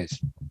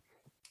HJs.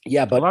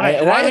 Yeah, but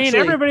I mean,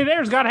 everybody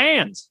there's got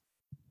hands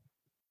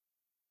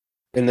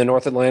in the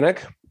North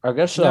Atlantic. I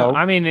guess so. No,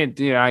 I mean,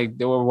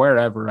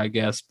 wherever, I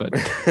guess, but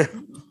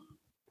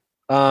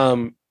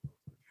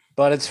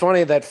but it's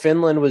funny that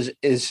Finland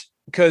is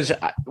because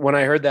when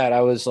I heard that,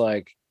 I was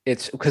like,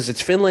 it's because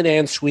it's Finland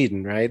and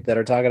Sweden, right, that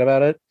are talking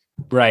about it,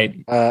 right?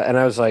 And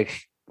I was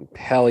like,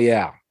 hell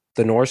yeah.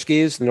 The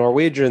Norskies, the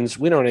Norwegians,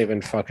 we don't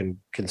even fucking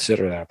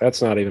consider that.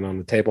 That's not even on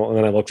the table. And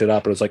then I looked it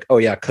up and it was like, oh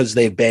yeah, because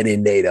they've been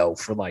in NATO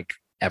for like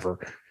ever.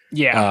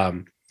 Yeah.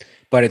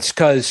 But it's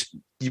because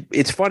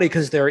it's funny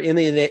because they're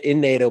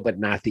in NATO, but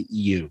not the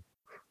EU.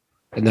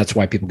 And that's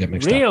why people get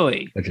mixed up.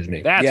 Really? Which is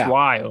me. That's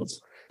wild.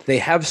 They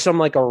have some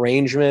like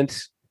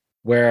arrangement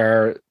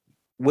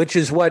which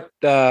is what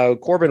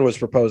Corbyn was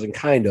proposing,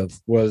 kind of,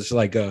 was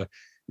like a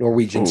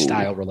Norwegian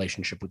style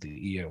relationship with the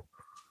EU.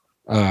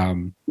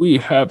 We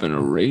have an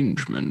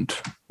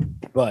arrangement.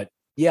 But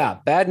yeah,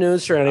 bad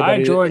news for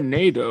anybody. I joined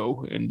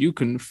NATO and you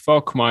can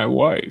fuck my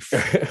wife.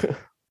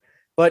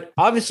 But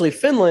obviously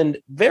Finland,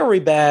 very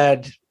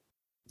bad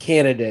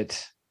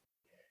candidate,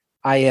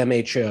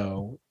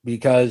 IMHO,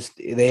 because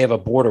they have a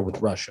border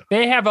with Russia.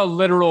 They have a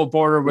literal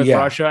border with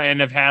Russia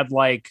and have had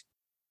like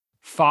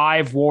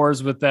 5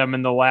 wars with them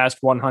in the last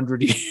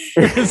 100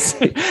 years.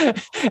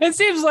 It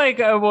seems like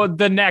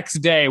the next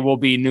day will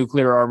be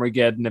nuclear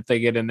Armageddon if they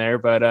get in there.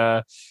 But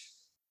I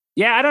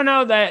don't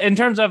know that in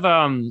terms of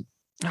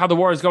how the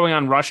war is going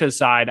on Russia's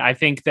side. I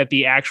think that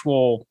the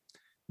actual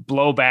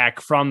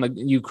blowback from the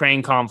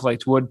Ukraine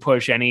conflict would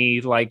push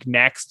any like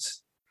next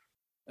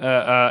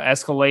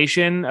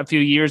escalation a few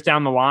years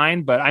down the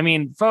line. But I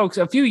mean, folks,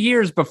 a few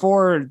years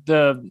before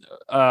the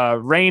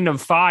reign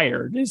of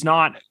fire is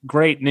not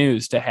great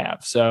news to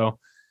have. So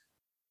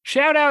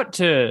shout out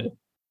to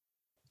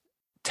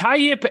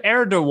Tayyip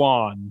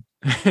Erdogan.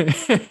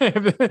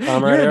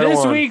 You're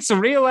this week's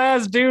real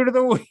ass dude of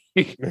the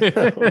week.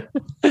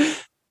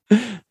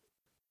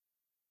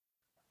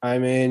 I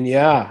mean,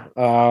 yeah.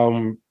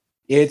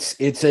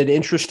 It's an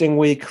interesting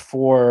week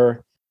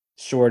for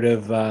sort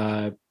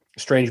of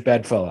strange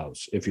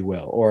bedfellows, if you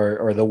will,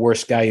 or the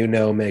worst guy you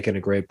know making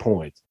a great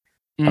point.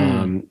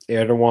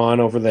 Erdogan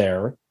over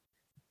there,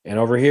 and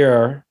over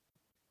here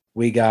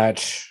we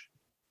got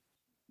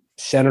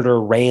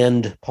Senator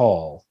Rand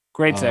Paul.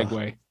 Great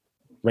segue.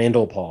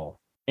 Randall Paul.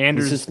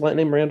 Anders, is his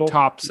name Randall?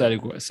 Top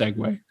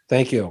segue.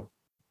 Thank you.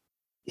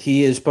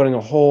 He is putting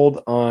a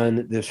hold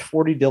on this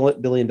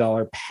 $40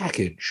 billion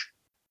package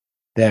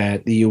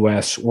that the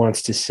U.S.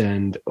 wants to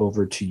send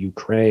over to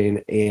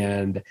Ukraine,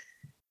 and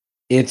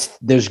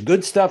there's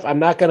good stuff. I'm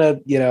not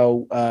going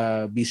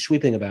to, be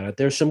sweeping about it.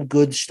 There's some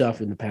good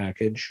stuff in the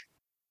package,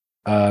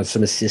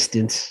 some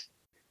assistance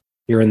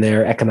here and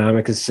there,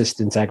 economic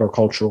assistance,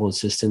 agricultural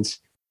assistance,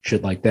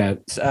 shit like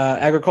that.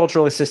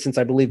 Agricultural assistance,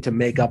 I believe, to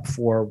make up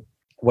for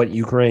what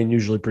Ukraine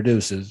usually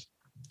produces,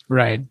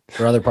 right,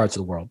 for other parts of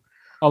the world,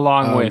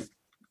 along with,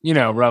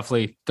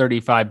 roughly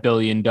 $35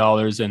 billion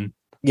in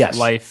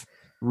life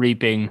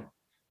reaping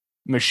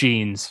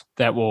machines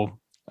that will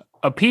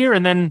appear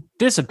and then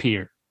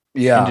disappear.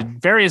 Into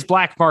various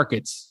black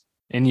markets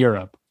in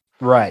Europe.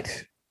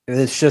 Right.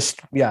 It's just,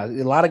 a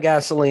lot of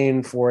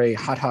gasoline for a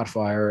hot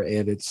fire.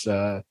 And it's,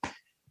 an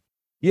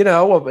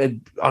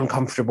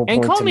uncomfortable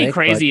point. And call me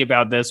crazy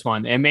about this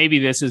one. And maybe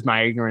this is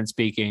my ignorance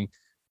speaking.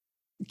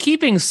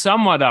 Keeping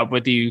somewhat up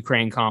with the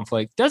Ukraine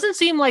conflict doesn't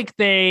seem like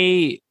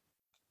they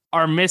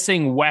are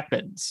missing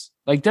weapons.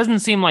 Like, doesn't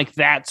seem like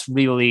that's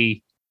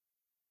really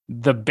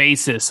the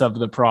basis of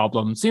the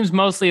problem. Seems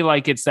mostly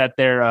like it's that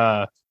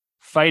they're,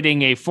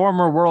 fighting a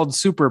former world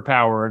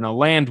superpower in a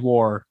land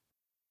war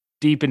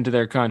deep into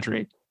their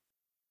country.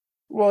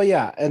 Well,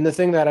 yeah. And the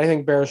thing that I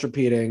think bears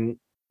repeating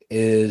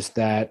is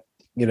that,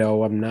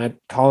 I'm not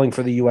calling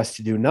for the U.S.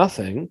 to do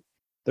nothing.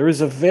 There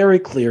is a very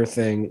clear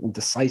thing,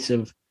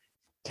 decisive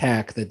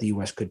tack that the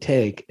U.S. could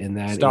take, and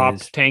that stop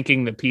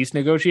tanking the peace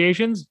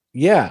negotiations?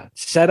 Yeah.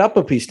 Set up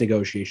a peace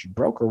negotiation,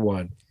 broker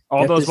one.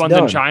 All those ones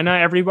in China,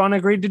 everyone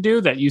agreed to do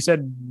that you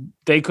said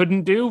they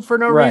couldn't do for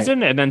no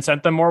reason, and then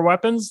sent them more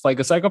weapons like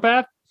a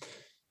psychopath?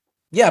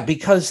 Yeah,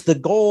 because the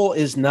goal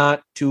is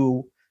not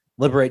to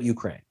liberate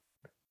Ukraine.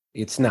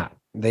 It's not.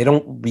 They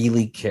don't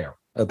really care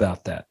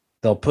about that.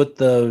 They'll put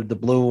the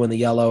blue and the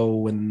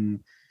yellow and,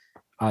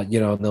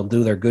 they'll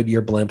do their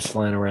Goodyear blimps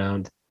flying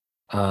around.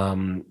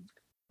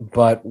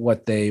 But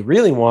what they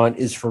really want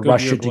is for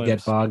Russia to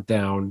get bogged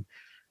down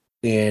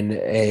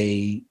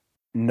in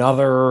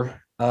another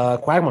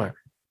quagmire.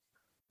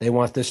 They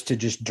want this to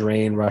just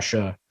drain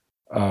Russia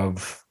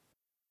of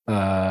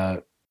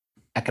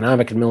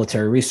economic and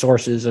military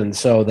resources, and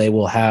so they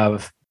will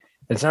have.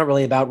 It's not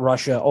really about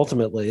Russia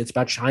ultimately; it's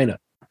about China.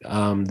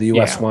 The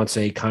U.S. wants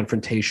a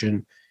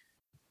confrontation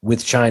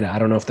with China. I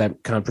don't know if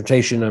that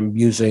confrontation I'm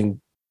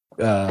using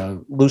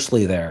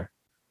loosely there,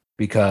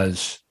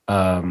 because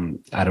I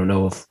don't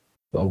know if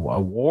a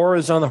war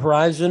is on the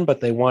horizon, but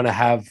they want to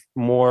have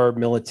more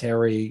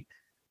military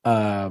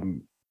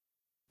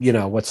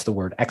what's the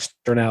word?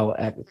 External.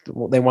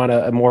 They want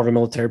a more of a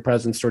military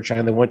presence toward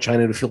China. They want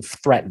China to feel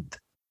threatened,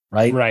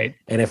 right? Right.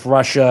 And if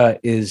Russia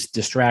is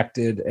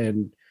distracted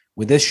and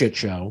with this shit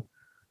show,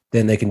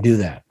 then they can do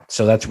that.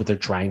 So that's what they're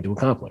trying to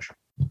accomplish.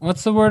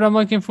 What's the word I'm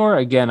looking for?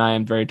 Again, I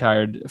am very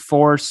tired.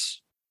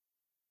 Force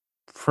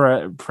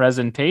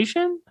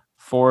presentation?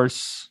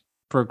 Force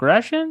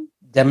progression?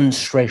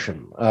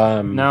 Demonstration.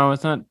 No,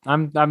 it's not.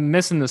 I'm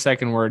missing the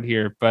second word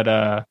here,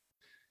 but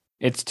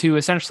it's to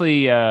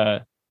essentially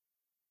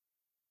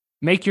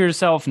make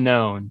yourself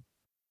known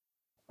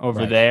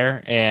over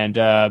there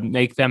and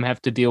make them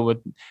have to deal with.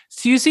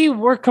 So you see,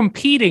 we're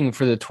competing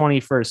for the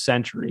 21st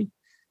century,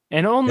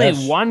 and only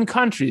one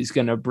country is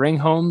going to bring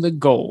home the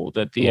gold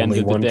at the end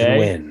of the day.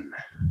 Win.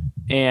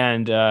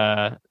 And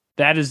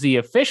that is the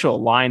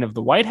official line of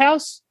the White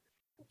House.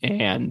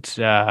 And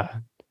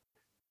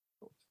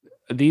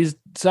these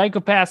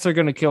psychopaths are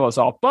going to kill us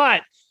all.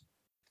 But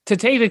to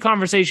take the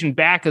conversation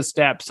back a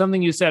step,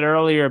 something you said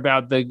earlier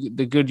about the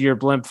Goodyear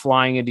blimp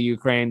flying into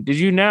Ukraine. Did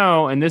you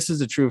know, and this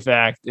is a true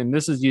fact, and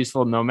this is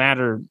useful no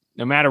matter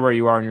where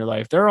you are in your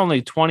life, there are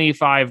only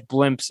 25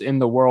 blimps in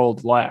the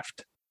world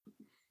left.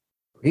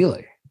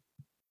 Really?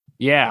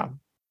 Yeah.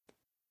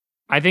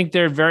 I think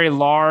they're very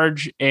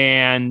large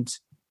and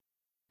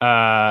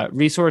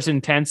resource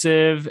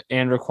intensive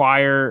and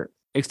require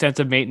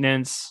extensive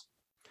maintenance.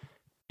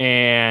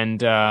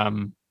 And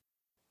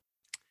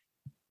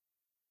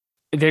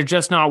they're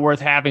just not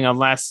worth having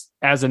unless,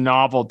 as a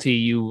novelty,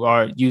 you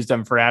use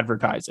them for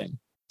advertising.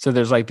 So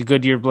there's like the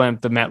Goodyear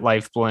blimp, the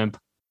MetLife blimp.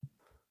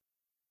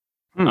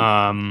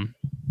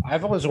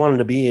 I've always wanted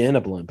to be in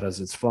a blimp as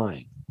it's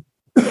flying.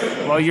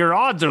 Well, your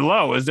odds are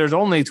low, as there's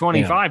only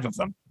 25 of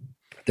them.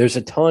 There's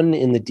a ton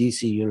in the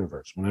DC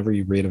universe. Whenever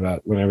you read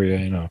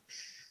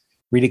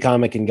read a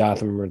comic in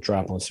Gotham or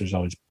Metropolis, there's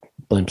always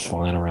blimps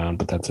flying around,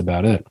 but that's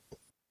about it.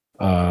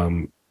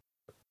 But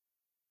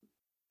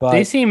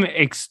they seem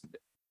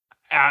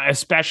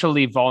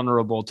especially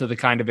vulnerable to the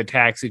kind of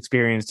attacks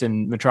experienced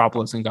in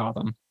Metropolis and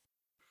Gotham.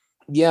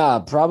 Yeah,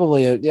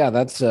 probably.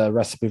 That's a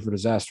recipe for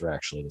disaster,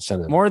 actually. To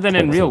send more than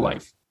in real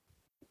life.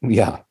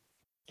 Yeah.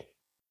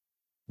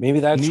 Maybe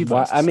that's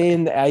why. I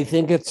mean, I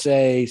think it's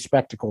a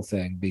spectacle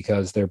thing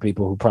because there are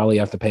people who probably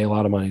have to pay a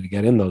lot of money to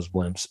get in those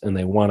blimps, and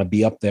they want to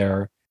be up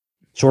there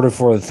sort of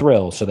for the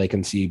thrill so they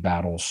can see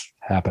battles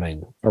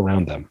happening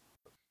around them.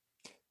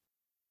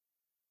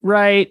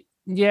 Right.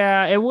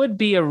 Yeah, it would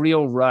be a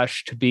real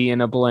rush to be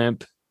in a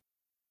blimp.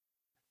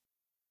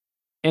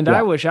 And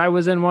I wish I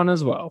was in one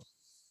as well.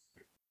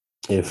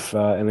 If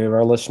any of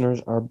our listeners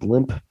are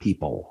blimp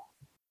people,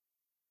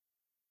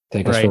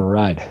 take us for a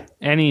ride.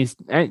 And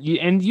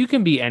you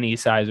can be any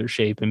size or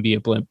shape and be a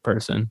blimp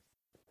person.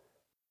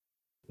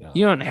 Yeah.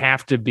 You don't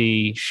have to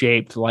be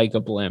shaped like a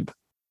blimp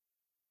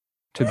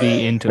to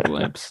be into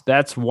blimps.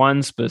 That's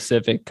one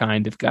specific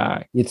kind of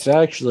guy. It's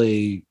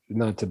actually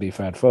not to be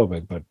fat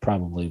phobic, but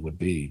probably would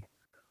be,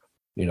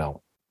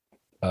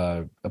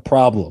 a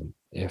problem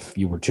if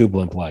you were too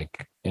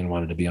blimp-like and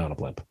wanted to be on a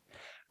blimp.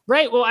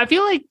 Right. Well, I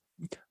feel like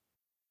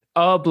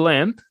a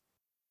blimp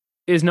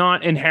is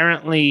not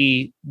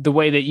inherently the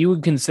way that you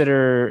would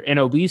consider an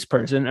obese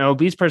person. An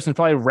obese person is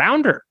probably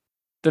rounder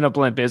than a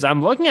blimp is.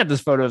 I'm looking at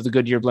this photo of the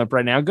Goodyear blimp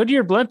right now.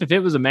 Goodyear blimp, if it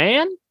was a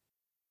man,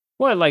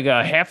 what, like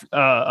a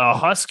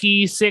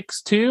husky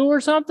 6'2" or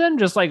something?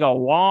 Just like a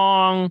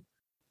long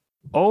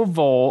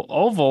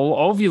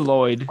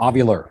ovuloid.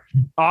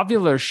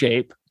 Ovular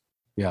shape.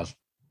 Yes.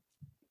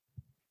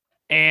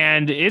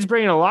 And it's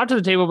bringing a lot to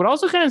the table, but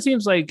also kind of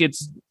seems like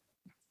it's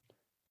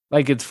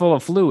full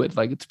of fluid,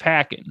 like it's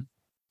packing.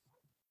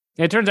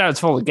 It turns out it's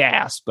full of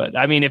gas, but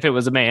I mean, if it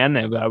was a man,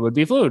 it would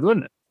be fluid,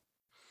 wouldn't it?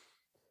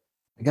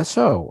 I guess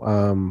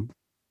so.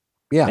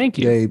 Yeah. Thank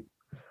you.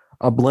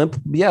 A blimp.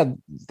 Yeah.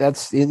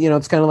 That's,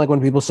 it's kind of like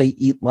when people say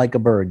eat like a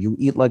bird. You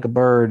eat like a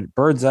bird.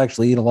 Birds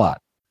actually eat a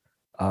lot.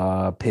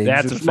 Pigs.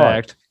 That's a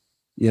fact.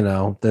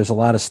 There's a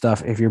lot of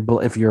stuff. If you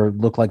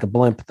look like a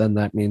blimp, then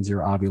that means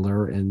you're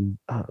ovular and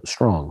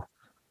strong.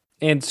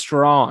 And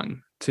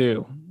strong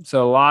too.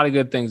 So a lot of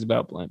good things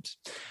about blimps.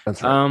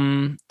 That's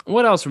right.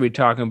 What else are we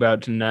talking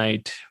about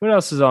tonight? What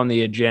else is on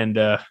the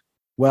agenda?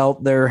 Well,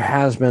 there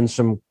has been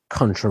some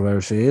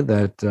controversy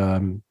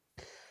that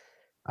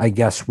I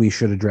guess we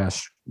should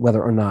address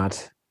whether or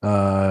not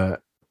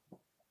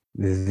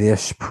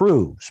this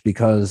proves,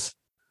 because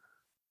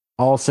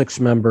all 6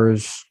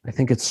 members, I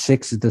think it's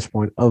 6 at this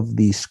point, of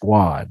the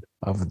squad,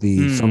 of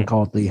the some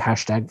call it the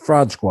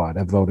 #fraud squad,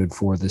 have voted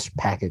for this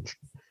package.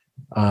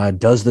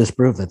 Does this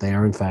prove that they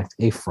are in fact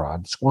a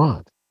fraud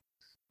squad?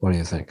 What do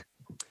you think?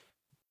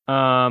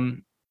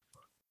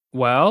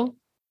 Well,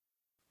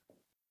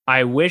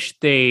 I wish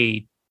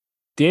they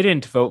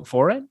didn't vote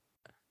for it.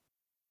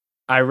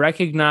 I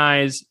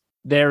recognize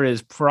there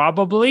is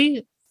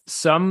probably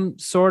some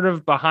sort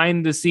of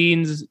behind the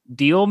scenes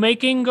deal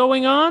making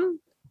going on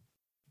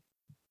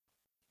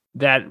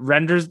that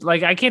renders,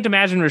 like, I can't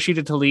imagine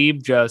Rashida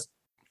Tlaib just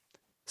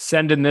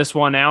sending this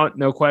one out,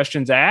 no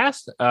questions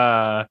asked.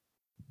 But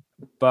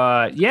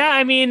yeah,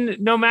 I mean,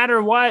 no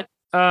matter what,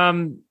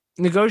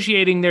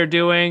 negotiating they're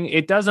doing,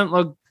 it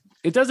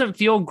doesn't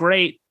feel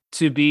great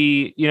to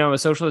be, a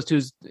socialist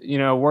who's,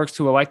 works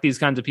to elect these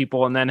kinds of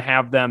people and then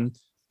have them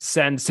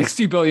send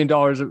 $60 billion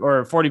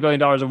or $40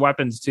 billion of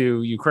weapons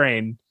to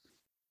Ukraine.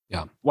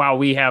 Yeah. While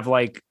we have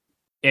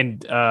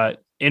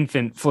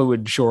infant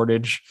fluid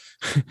shortage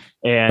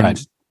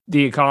and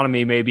the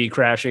economy may be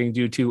crashing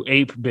due to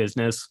ape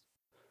business.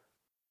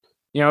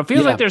 It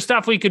feels like there's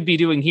stuff we could be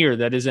doing here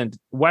that isn't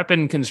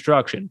weapon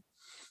construction.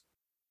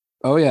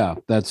 Oh yeah.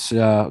 That's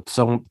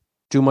so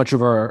too much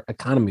of our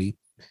economy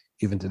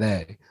even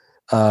today.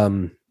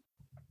 There's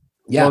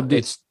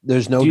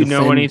no. Do you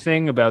know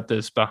anything about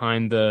this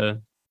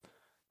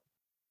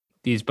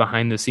these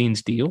behind the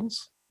scenes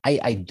deals?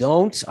 I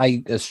don't.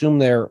 I assume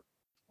there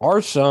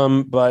are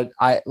some, but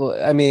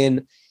I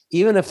mean,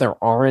 even if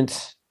there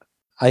aren't,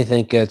 I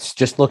think it's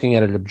just looking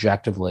at it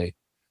objectively.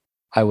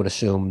 I would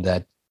assume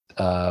that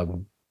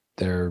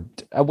they're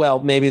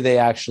maybe they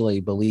actually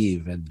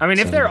believe. And I mean,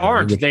 if there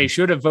aren't, they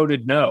should have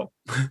voted no.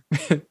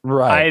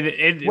 Right.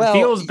 It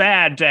feels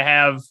bad to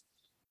have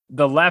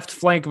the left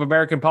flank of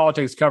American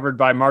politics covered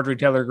by Marjorie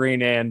Taylor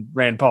Greene and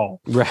Rand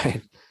Paul.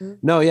 Right.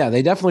 No, yeah,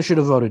 they definitely should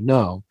have voted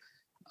no.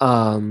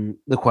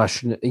 The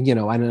question,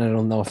 I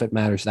don't know if it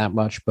matters that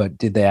much, but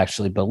did they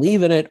actually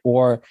believe in it,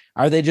 or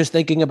are they just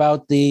thinking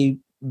about the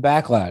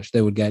backlash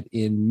they would get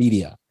in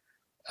media?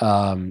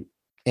 And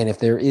if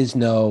there is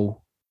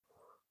no,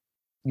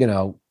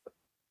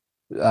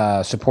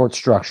 support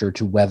structure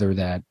to weather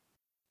that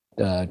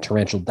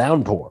torrential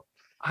downpour.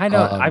 I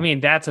don't. I mean,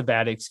 that's a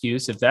bad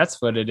excuse if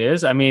that's what it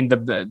is. I mean,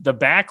 the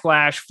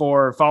backlash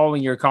for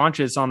following your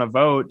conscience on a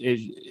vote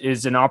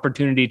is an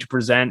opportunity to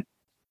present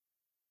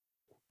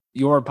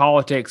your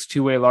politics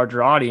to a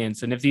larger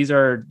audience. And if these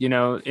are,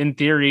 in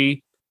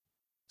theory,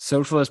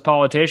 socialist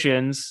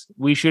politicians,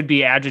 we should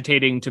be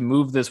agitating to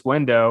move this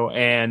window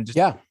and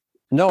I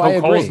poke agree.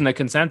 holes in the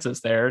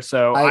consensus there.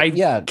 So I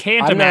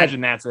can't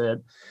imagine that's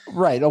it.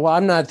 Right. Well,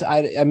 I'm not.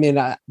 I mean,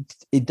 I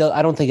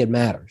don't think it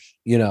matters.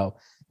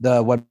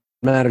 What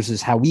matters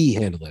is how we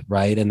handle it,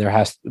 right? And there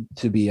has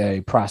to be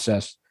a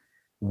process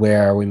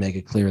where we make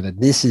it clear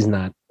that this is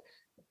not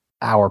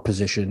our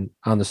position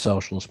on the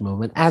socialist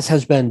movement, as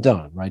has been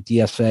done, right?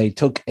 DSA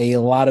took a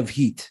lot of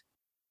heat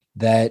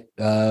that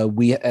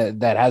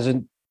that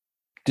hasn't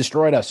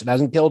destroyed us, it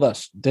hasn't killed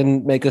us,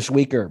 didn't make us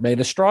weaker,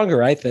 made us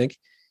stronger, I think,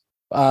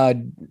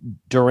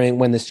 during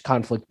when this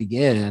conflict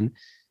began,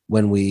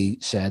 when we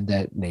said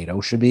that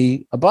NATO should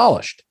be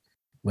abolished,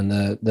 when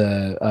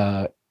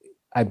the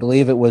I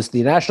believe it was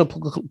the National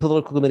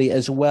Political Committee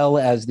as well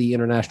as the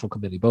International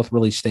Committee both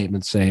released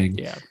statements saying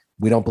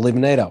we don't believe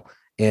in NATO.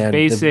 And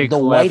basic the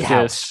White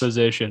House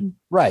position,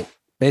 right?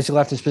 Basic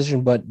leftist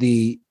position, but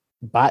the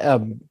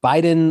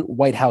Biden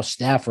White House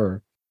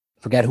staffer,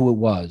 forget who it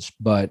was,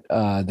 but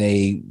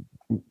they,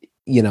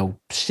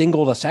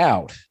 singled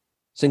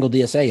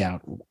DSA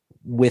out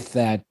with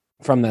that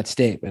from that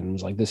statement, and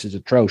was like, "This is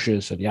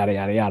atrocious," and yada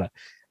yada yada.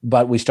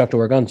 But we stuck to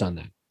our guns on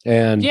that,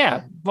 and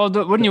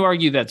wouldn't you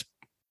argue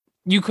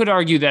you could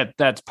argue that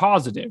that's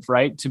positive,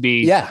 right? To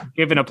be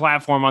given a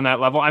platform on that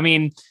level. I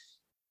mean,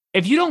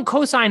 if you don't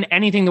co-sign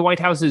anything the White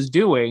House is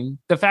doing,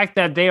 the fact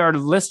that they are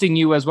listing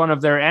you as one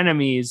of their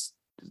enemies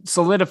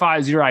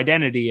solidifies your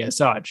identity as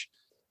such.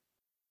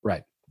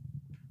 Right.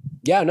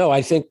 Yeah, no,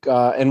 I think,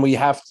 and we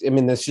have to, I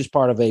mean, that's just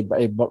part of a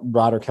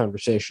broader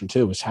conversation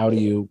too, is how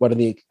do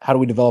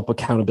we develop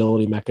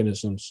accountability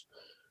mechanisms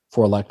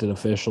for elected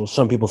officials?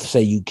 Some people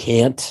say you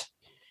can't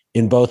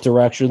in both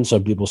directions.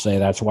 Some people say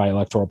that's why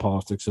electoral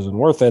politics isn't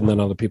worth it. And then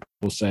other people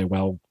will say,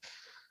 well,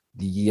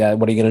 yeah,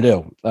 what are you going to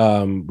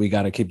do? We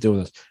got to keep doing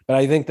this. But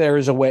I think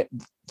there's a way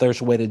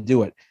to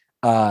do it.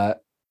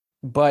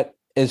 But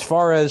as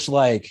far as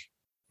like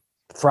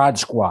Fraud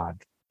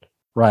Squad,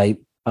 right?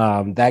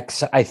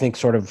 That I think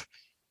sort of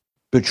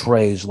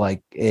betrays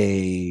like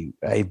a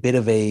bit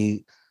of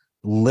a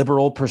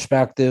liberal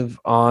perspective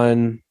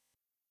on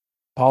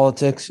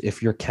politics.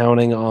 If you're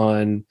counting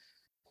on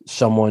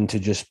someone to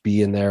just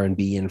be in there and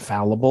be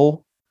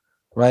infallible,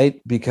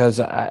 right? Because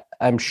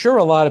I'm sure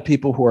a lot of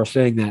people who are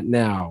saying that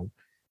now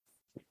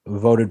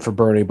voted for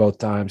Bernie both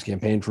times,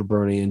 campaigned for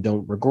Bernie, and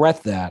don't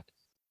regret that.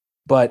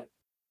 But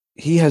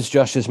he has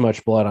just as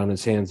much blood on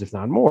his hands, if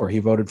not more. He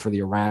voted for the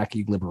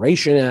Iraqi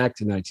Liberation Act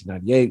in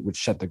 1998,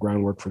 which set the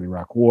groundwork for the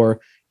Iraq War.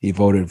 He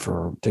voted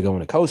to go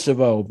into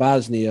Kosovo,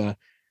 Bosnia.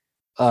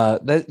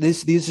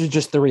 These are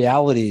just the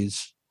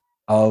realities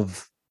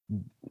of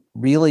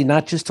really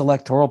not just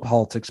electoral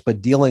politics,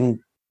 but dealing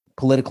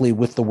politically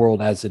with the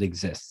world as it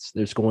exists.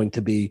 There's going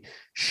to be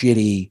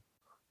shitty,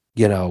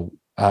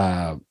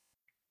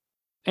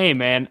 hey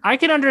man, I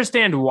can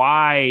understand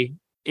why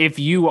if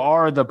you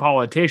are the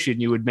politician,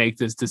 you would make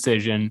this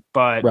decision.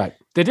 But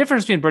the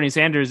difference between Bernie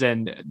Sanders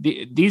and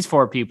these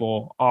four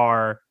people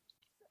are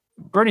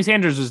Bernie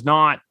Sanders is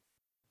not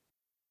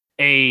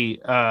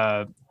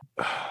a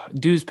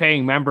dues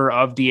paying member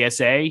of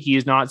DSA. He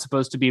is not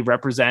supposed to be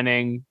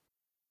representing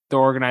the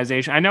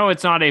organization. I know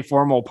it's not a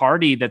formal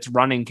party that's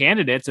running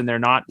candidates and they're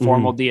not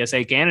formal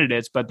DSA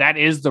candidates, but that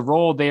is the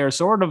role they are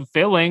sort of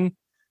filling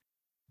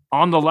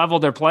on the level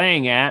they're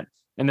playing at,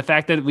 and the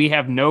fact that we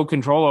have no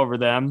control over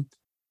them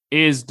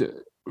is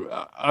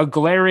a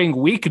glaring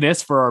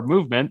weakness for our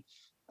movement.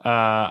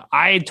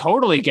 I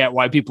totally get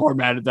why people are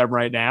mad at them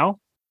right now.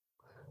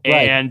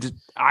 Right. And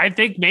I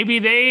think maybe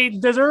they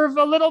deserve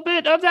a little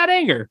bit of that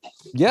anger.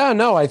 Yeah,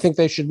 no, I think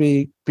they should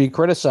be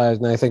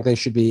criticized, and I think they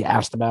should be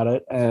asked about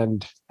it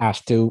and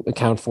asked to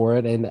account for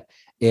it.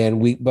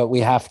 But we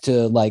have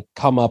to like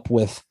come up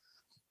with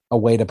a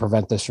way to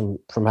prevent this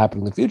from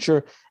happening in the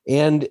future.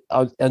 And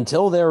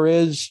until there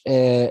is,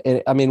 you're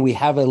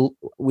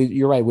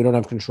right. We don't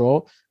have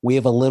control. We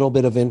have a little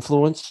bit of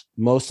influence.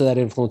 Most of that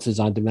influence is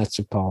on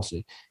domestic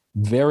policy.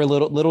 Very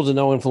little to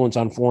no influence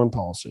on foreign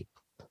policy.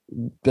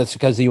 That's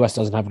because the U.S.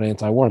 doesn't have an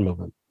anti-war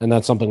movement, and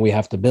that's something we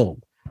have to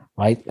build,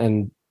 right?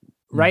 And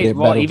right.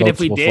 Well, even if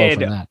we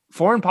did,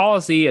 foreign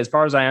policy, as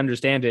far as I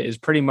understand it, is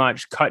pretty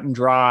much cut and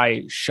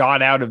dry,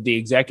 shot out of the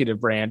executive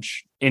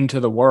branch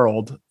into the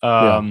world.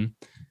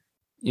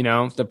 You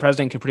know, the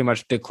president can pretty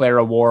much declare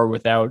a war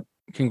without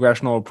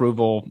congressional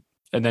approval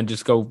and then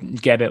just go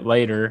get it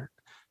later.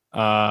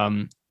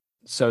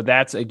 So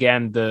that's,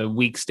 again, the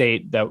weak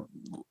state that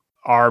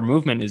our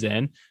movement is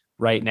in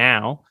right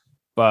now.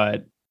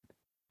 But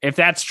if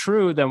that's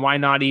true, then why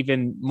not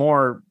even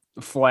more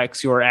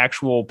flex your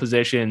actual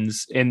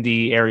positions in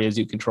the areas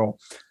you control?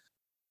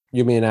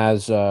 You mean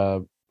as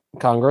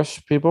Congress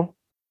people?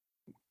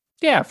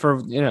 Yeah, for,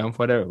 you know,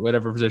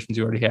 whatever positions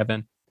you already have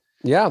in.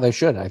 Yeah, they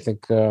should. I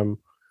think.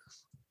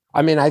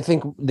 I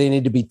think they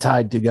need to be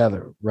tied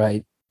together,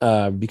 right?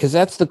 Because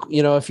that's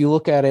if you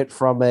look at it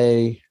from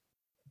a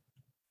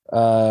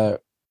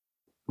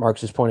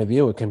Marxist point of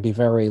view, it can be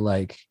very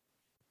like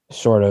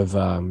sort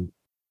of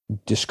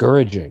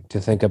discouraging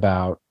to think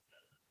about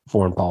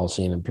foreign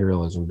policy and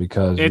imperialism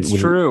because it's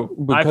true.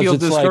 I feel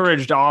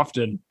discouraged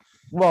often.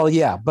 Well,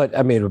 yeah, but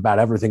I mean about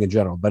everything in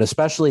general, but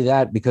especially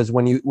that because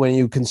when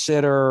you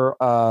consider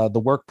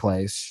the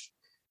workplace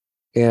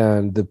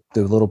and the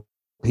little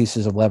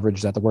pieces of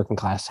leverage that the working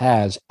class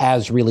has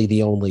as really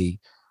the only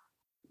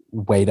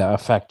way to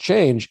affect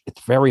change,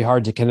 it's very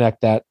hard to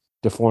connect that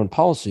to foreign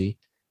policy,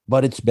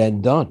 but it's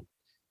been done.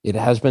 It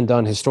has been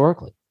done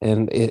historically,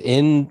 and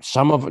in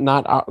some of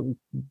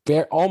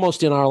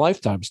almost in our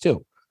lifetimes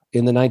too.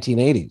 In the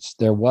 1980s,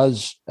 there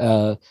was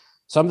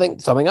something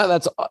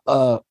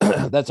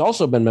that's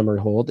also been memory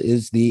hold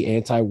is the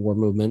anti-war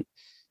movement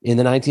in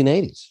the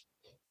 1980s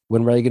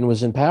when Reagan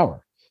was in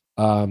power.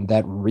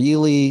 That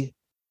really,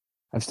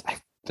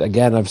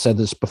 I've said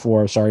this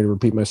before. Sorry to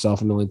repeat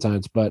myself a million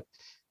times, but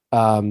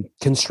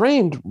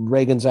constrained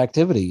Reagan's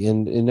activity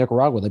in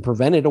Nicaragua. They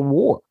prevented a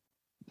war.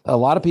 A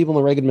lot of people in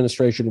the Reagan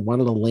administration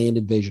wanted a land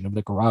invasion of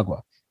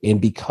Nicaragua, and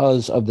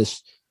because of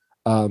this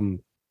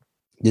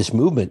this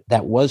movement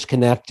that was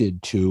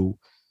connected to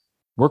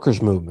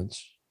workers'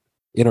 movements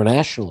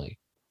internationally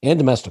and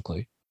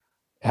domestically,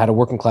 had a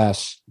working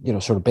class,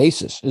 sort of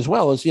basis, as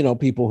well as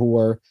people who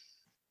were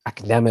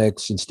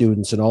academics and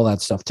students and all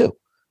that stuff too.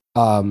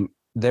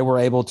 They were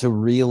able to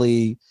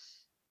really,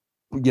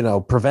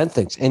 prevent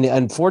things. And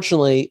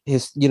unfortunately,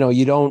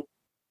 you don't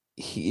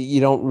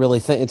really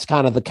think it's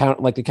kind of the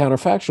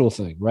counterfactual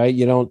thing, right?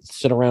 You don't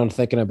sit around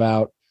thinking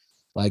about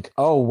like,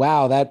 oh,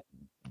 wow, that's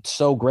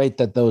so great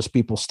that those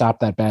people stopped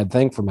that bad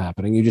thing from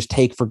happening. You just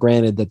take for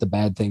granted that the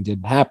bad thing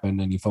didn't happen,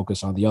 and you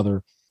focus on the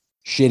other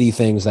shitty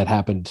things that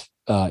happened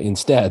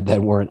instead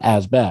that weren't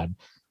as bad.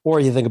 Or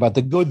you think about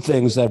the good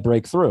things that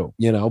break through,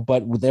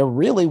 but there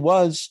really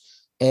was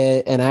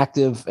an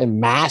active and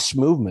mass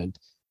movement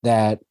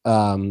that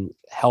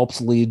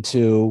helped lead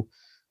to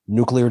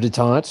nuclear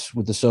detente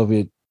with the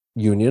Soviet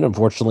Union.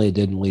 Unfortunately, it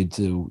didn't lead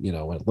to,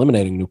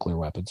 eliminating nuclear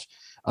weapons.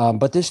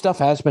 But this stuff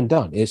has been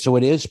done. So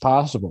it is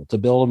possible to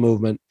build a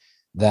movement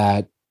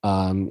that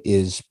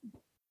is,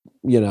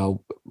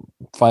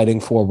 fighting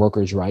for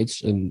workers'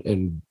 rights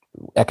and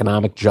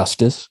economic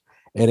justice.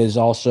 It is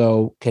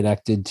also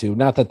connected to,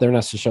 not that they're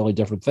necessarily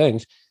different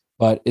things,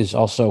 but is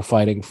also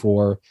fighting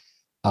for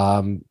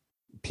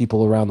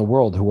people around the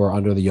world who are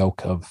under the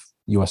yoke of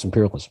U.S.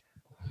 imperialism.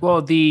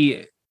 Well,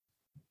 the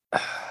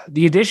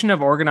addition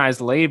of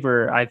organized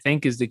labor, I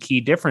think, is the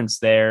key difference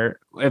there.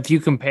 If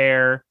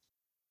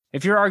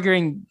you're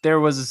arguing there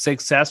was a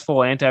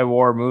successful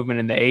anti-war movement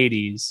in the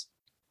 80s,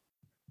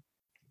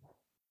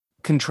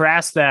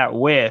 contrast that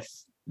with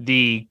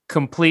the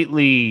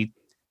completely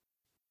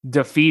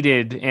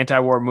defeated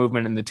anti-war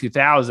movement in the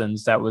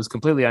 2000s that was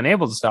completely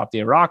unable to stop the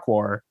Iraq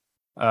War,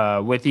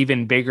 with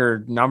even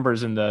bigger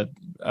numbers in the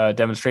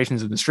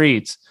demonstrations in the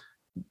streets.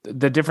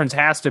 The difference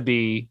has to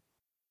be,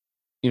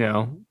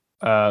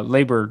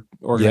 labor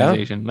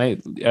organization. I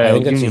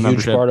think that's a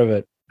huge part of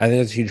it. I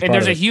think it's a huge part. And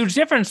there's a huge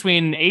difference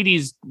between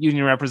 80s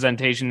union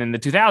representation and the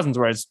 2000s,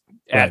 where it's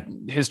at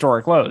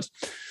historic lows.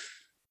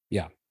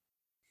 Yeah.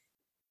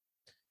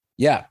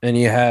 Yeah. And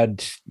you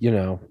had,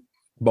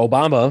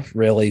 Obama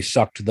really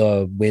sucked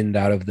the wind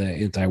out of the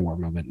anti-war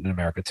movement in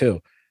America too.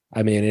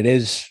 I mean, it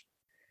is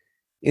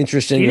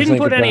interesting. He didn't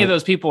put any of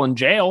those people in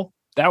jail.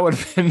 That would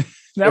have been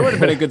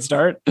a good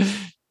start.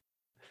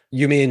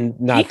 You mean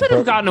not? He could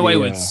have gotten away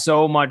with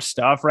so much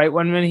stuff, right?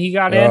 When he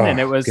got in, and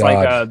it was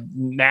like a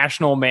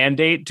national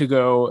mandate to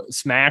go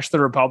smash the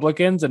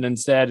Republicans, and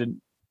instead,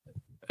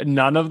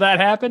 none of that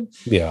happened.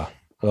 Yeah.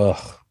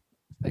 Ugh.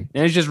 And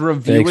it's just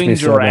reviewing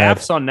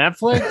giraffes on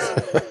Netflix.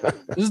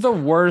 This is the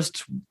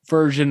worst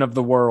version of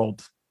the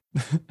world.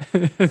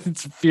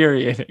 It's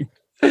infuriating.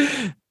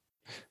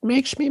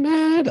 Makes me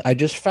mad. I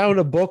just found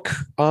a book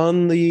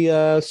on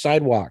the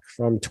sidewalk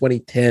from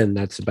 2010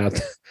 that's about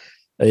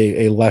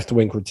a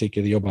left-wing critique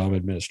of the Obama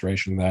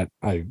administration that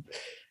I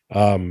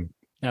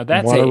now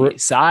that's a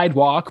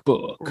sidewalk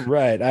book.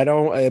 Right.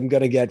 I'm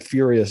gonna get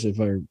furious if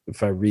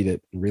I read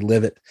it and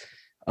relive it.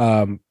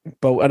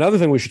 But another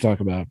thing we should talk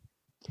about.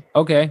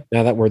 Okay.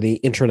 Now that we're the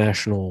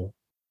international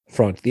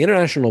front, the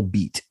international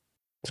beat,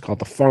 it's called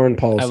the foreign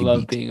policy. I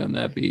love being on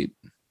that beat.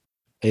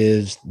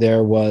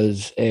 There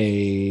was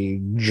a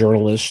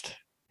journalist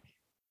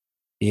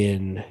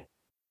in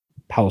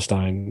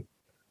Palestine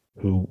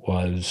who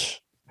was,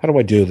 how do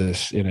I do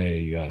this in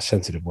a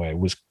sensitive way,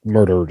 was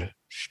murdered.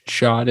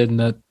 Shot in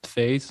the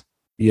face?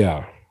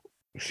 Yeah.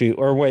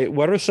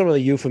 What are some of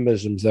the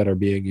euphemisms that are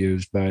being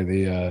used by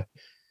the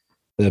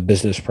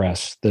business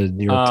press? The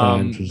New York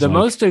Times was the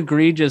most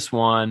egregious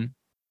one,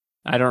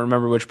 I don't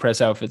remember which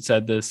press outfit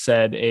said this,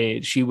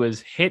 she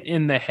was hit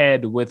in the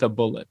head with a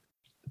bullet.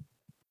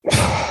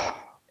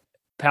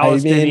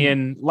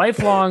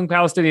 Lifelong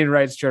Palestinian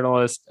rights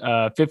journalist,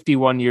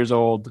 51 years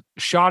old,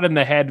 shot in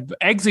the head,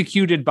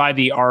 executed by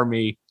the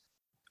army,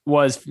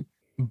 was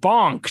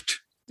bonked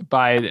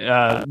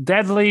by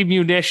deadly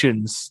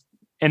munitions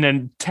and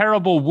a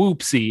terrible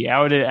whoopsie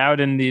out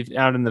in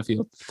the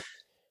field.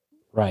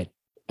 Right.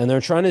 And they're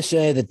trying to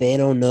say that they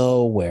don't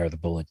know where the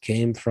bullet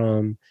came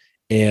from.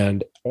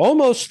 And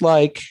almost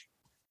like,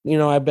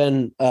 I've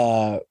been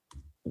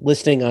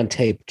listening on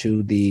tape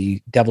to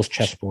the Devil's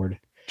Chessboard.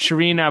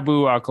 Shireen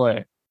Abu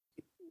Akleh.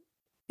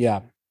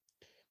 Yeah.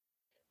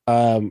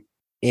 And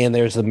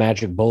there's the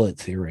magic bullet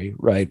theory,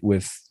 right,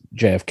 with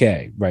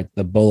JFK, right?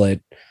 The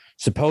bullet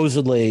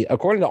supposedly,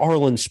 according to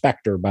Arlen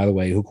Specter, by the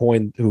way,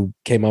 who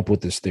came up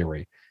with this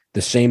theory,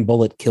 the same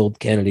bullet killed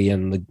Kennedy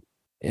and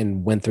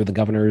went through the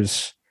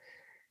governor's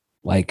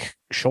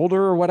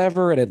shoulder or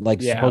whatever, and it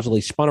supposedly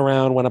spun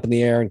around, went up in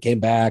the air, and came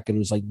back, and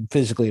was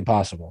physically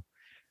impossible.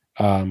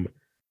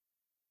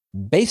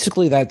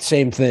 Basically, that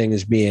same thing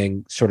is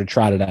being sort of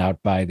trotted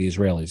out by the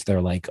Israelis.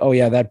 They're like, "Oh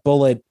yeah, that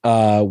bullet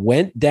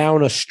went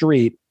down a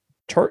street,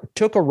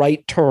 took a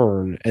right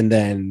turn, and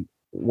then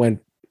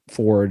went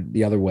forward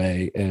the other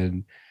way,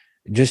 and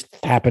just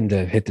happened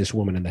to hit this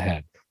woman in the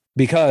head."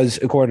 Because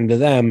according to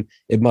them,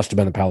 it must have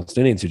been the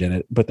Palestinians who did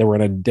it, but they were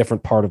in a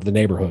different part of the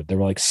neighborhood. They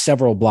were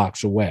several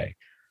blocks away.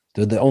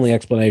 The only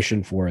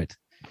explanation for it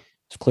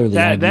is clearly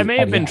that may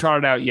have been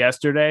trotted out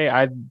yesterday.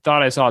 I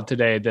thought I saw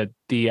today that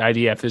the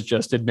IDF is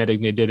just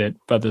admitting they did it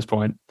at this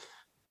point.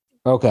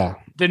 Okay.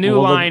 The new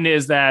line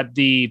is that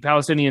the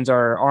Palestinians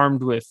are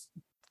armed with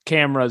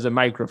cameras and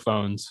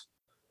microphones,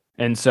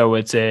 and so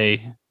it's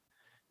a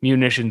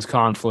munitions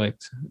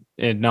conflict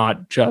and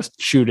not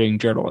just shooting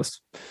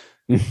journalists.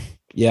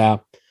 Yeah.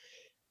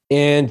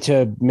 And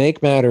to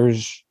make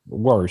matters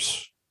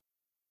worse,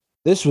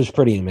 this was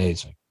pretty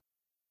amazing.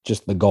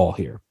 Just the goal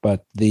here.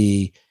 But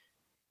the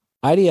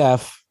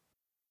IDF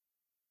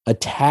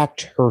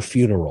attacked her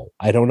funeral.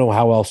 I don't know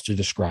how else to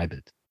describe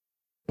it,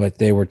 but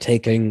they were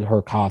taking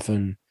her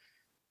coffin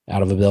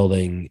out of the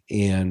building,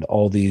 and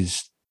all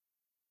these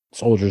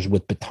soldiers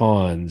with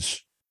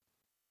batons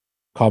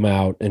come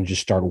out and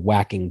just start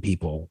whacking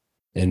people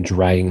and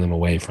dragging them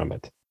away from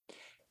it.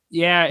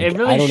 Yeah, it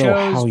really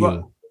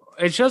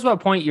shows what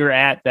point you're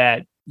at,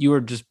 that you are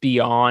just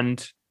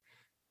beyond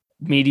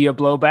media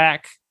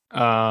blowback.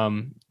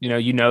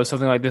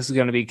 Something like this is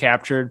going to be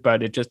captured,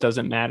 but it just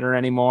doesn't matter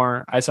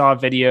anymore. I saw a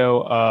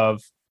video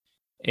of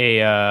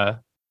a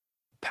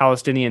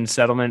Palestinian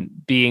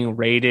settlement being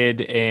raided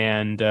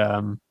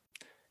and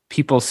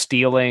people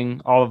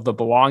stealing all of the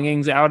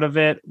belongings out of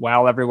it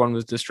while everyone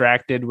was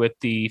distracted with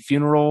the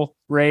funeral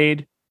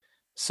raid.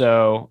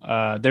 So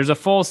there's a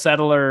full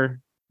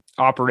settler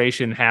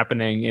operation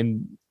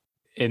happening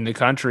in the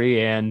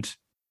country, and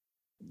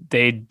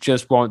they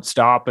just won't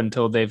stop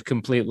until they've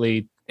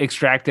completely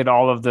extracted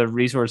all of the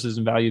resources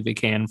and value they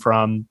can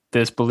from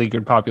this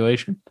beleaguered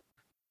population.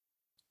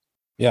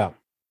 Yeah.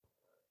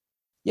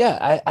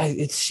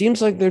 It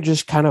seems like they're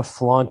just kind of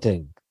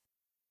flaunting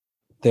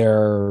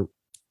their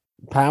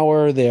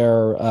power,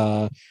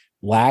 their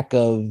lack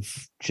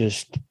of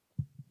just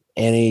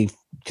any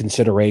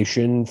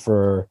consideration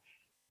for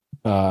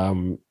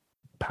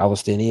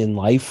Palestinian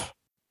life,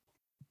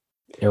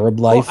 Arab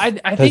life. Well,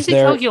 I think the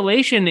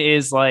calculation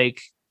is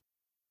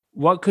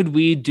what could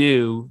we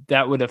do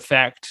that would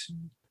affect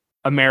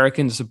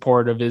American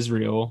support of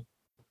Israel,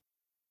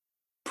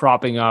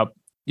 propping up,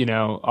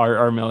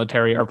 our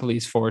military, our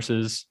police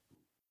forces,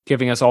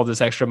 giving us all this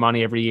extra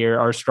money every year,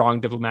 our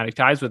strong diplomatic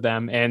ties with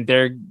them. And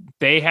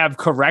they have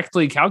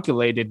correctly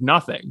calculated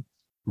nothing.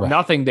 Right.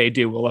 Nothing they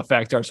do will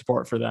affect our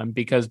support for them,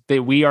 because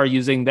we are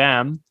using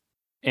them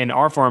in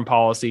our foreign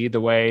policy the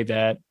way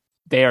that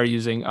they are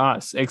using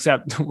us,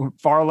 except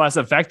far less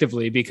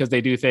effectively because they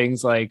do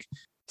things like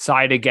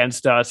side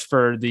against us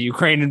for the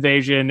Ukraine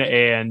invasion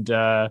and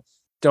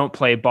don't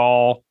play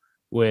ball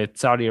with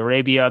Saudi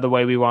Arabia the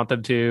way we want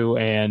them to,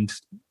 and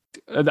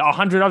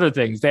 100 other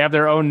things. They have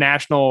their own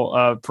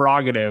national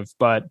prerogative,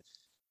 but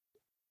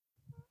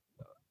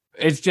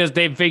it's just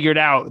they've figured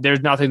out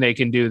there's nothing they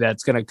can do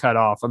that's going to cut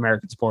off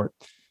American support.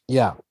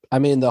 Yeah. I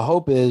mean, the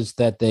hope is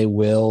that they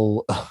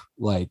will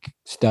like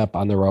step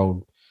on their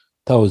own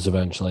toes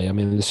eventually. I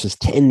mean, this is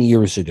 10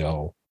 years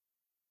ago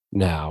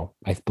now,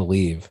 I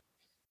believe,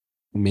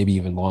 maybe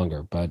even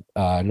longer. But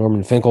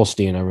Norman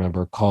Finkelstein, I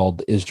remember,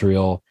 called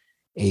Israel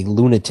a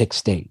lunatic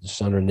state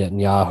under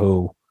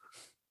Netanyahu.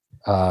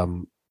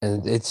 And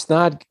it's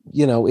not,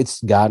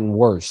 it's gotten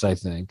worse, I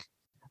think.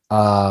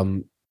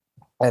 And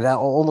the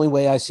only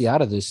way I see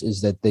out of this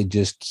is that they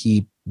just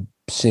keep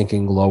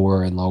sinking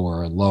lower and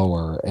lower and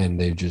lower, and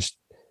they just,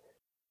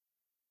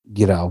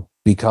 they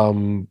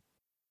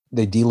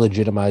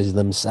delegitimize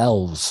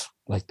themselves.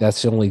 Like,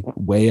 that's the only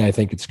way I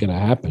think it's going to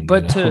happen.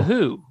 But to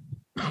who?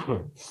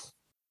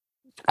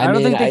 I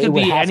don't think they could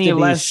be any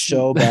less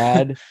so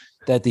bad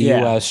that the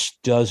U.S.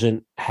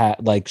 doesn't have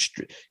like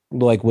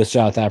with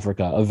South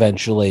Africa.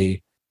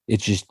 Eventually,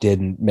 it just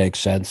didn't make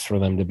sense for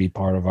them to be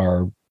part of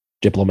our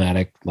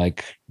diplomatic,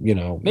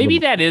 maybe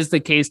that is the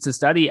case to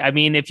study. I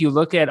mean, if you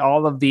look at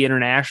all of the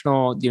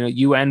international,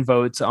 UN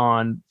votes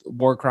on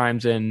war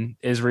crimes in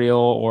Israel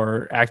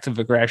or acts of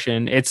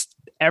aggression, it's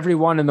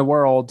everyone in the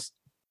world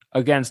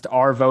against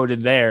our vote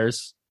and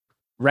theirs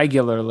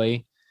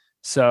regularly.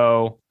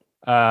 So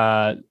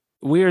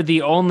we're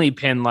the only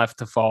pin left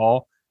to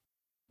fall.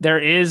 There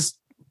is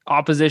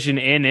opposition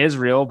in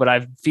Israel, but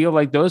I feel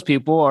like those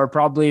people are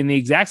probably in the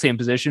exact same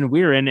position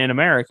we're in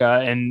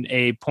America, and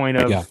a point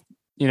of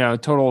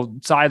total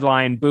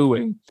sideline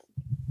booing.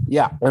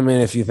 Yeah. I mean,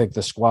 if you think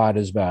the squad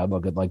is bad,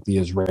 look at like the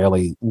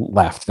Israeli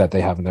left that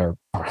they have in their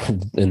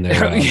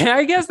yeah,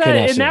 I guess that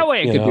Knesset, in that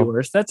way it could be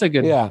worse. That's a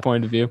good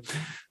point of view.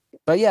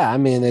 But yeah, I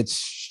mean, of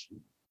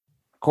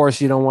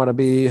course you don't want to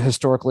be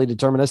historically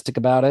deterministic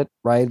about it,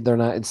 right?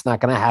 It's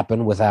not going to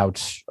happen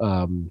without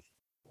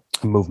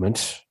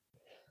movement.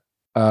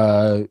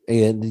 And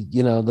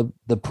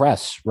the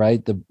press,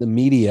 right? The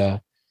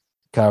media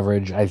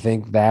coverage, I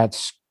think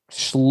that's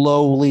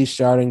slowly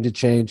starting to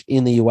change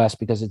in the US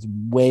because it's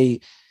way,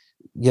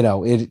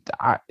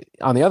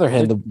 on the other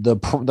hand,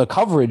 the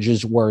coverage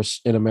is worse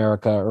in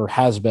America, or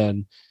has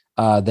been,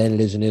 than it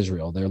is in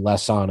Israel. They're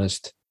less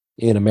honest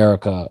in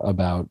America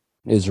about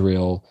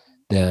Israel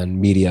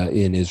than media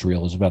in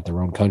Israel is about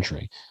their own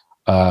country.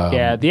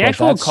 The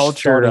actual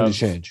culture to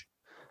change.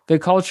 The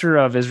culture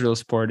of Israel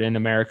support in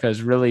America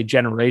is really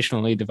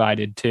generationally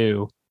divided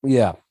too.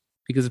 Yeah.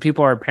 Because the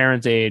people our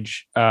parents'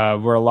 age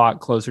were a lot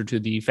closer to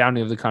the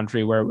founding of the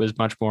country, where it was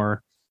much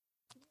more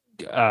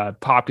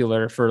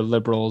popular for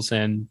liberals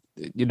and,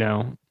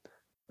 the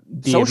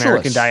socialists.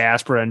 American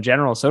diaspora in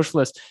general,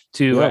 socialists,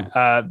 to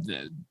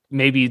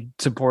maybe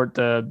support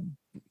the...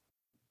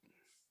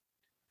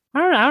 I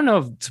don't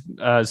know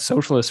if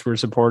socialists were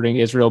supporting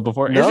Israel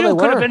before. No, Israel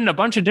could have been in a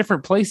bunch of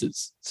different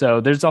places.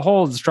 So there's a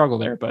whole struggle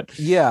there. But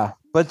yeah,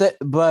 but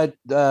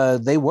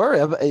they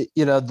were.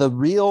 The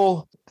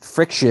real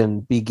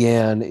friction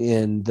began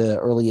in the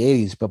early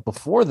 80s. But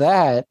before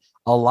that,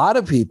 a lot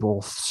of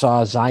people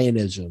saw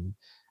Zionism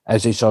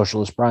as a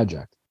socialist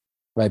project,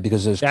 right?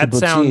 Because there's that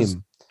sounds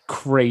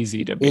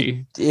crazy to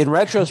me. In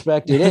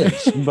retrospect, it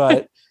is.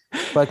 but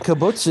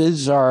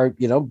kibbutzes are,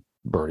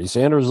 Bernie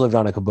Sanders lived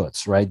on a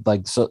kibbutz, right?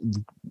 Like, so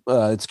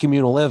it's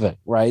communal living,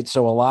 right?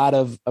 So a lot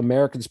of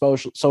American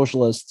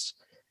socialists,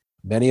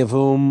 many of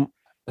whom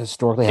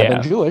historically have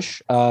been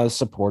Jewish,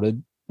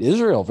 supported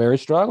Israel very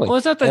strongly. Well,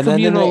 it's not the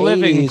communal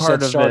living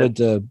part of it.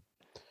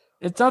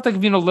 It's not the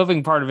communal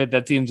living part of it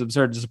that seems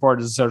absurd to support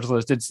as a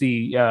socialist. It's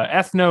the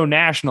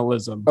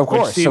ethno-nationalism,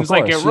 which seems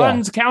like it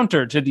runs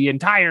counter to the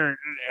entire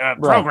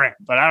program. Right.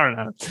 But I don't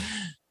know.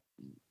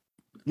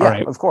 Yeah,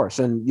 right. Of course.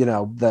 And,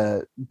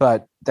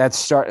 but that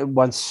started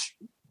once,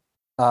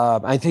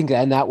 I think,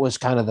 and that was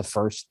kind of the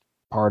first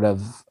part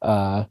of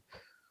the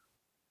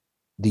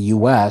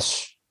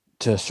U.S.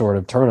 to sort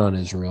of turn on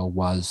Israel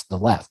was the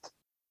left,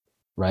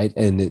 right?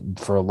 And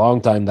for a long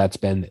time, that's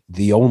been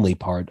the only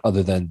part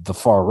other than the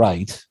far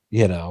right,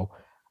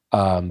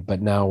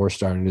 but now we're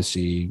starting to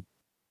see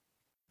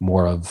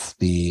more of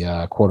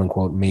the quote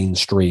unquote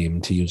mainstream,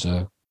 to use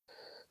a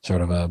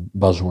sort of a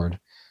buzzword.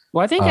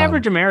 Well, I think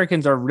average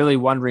Americans are really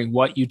wondering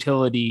what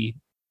utility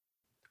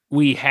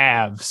we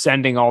have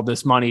sending all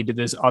this money to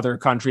this other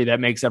country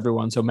that makes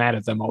everyone so mad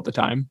at them all the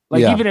time.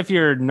 Like, even if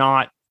you're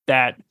not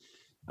that,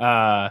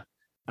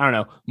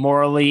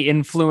 morally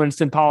influenced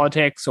in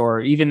politics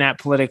or even that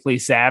politically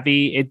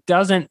savvy, it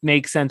doesn't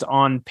make sense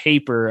on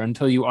paper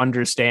until you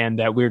understand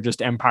that we're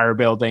just empire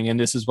building and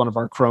this is one of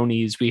our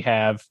cronies we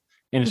have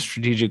in a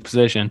strategic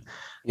position.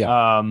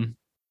 Yeah.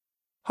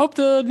 Hope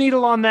the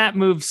needle on that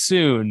moves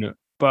soon.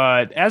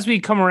 But as we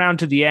come around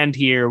to the end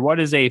here, what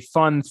is a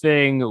fun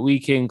thing we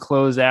can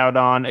close out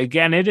on?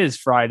 Again, it is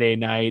Friday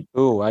night.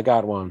 Ooh, I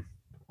got one.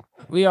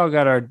 We all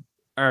got our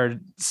our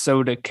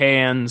soda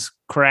cans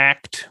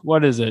cracked.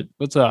 What is it?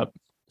 What's up?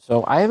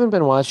 So I haven't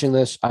been watching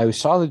this. I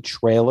saw the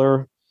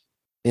trailer,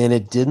 and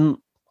it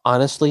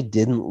honestly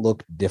didn't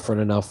look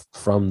different enough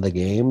from the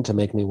game to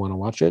make me want to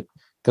watch it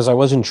because I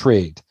was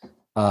intrigued.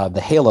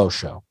 The Halo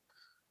show.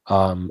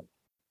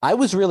 I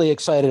was really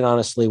excited,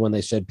 honestly, when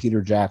they said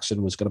Peter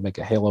Jackson was going to make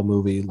a Halo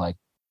movie like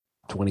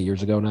 20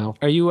 years ago now.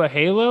 Are you a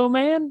Halo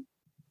man?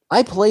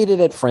 I played it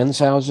at friends'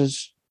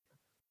 houses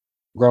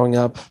growing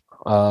up.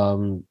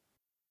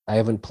 I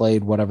haven't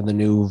played whatever the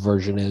new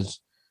version is.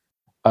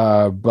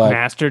 But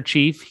Master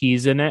Chief,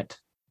 he's in it.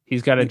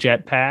 He's got a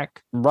jetpack.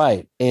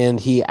 Right.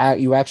 And you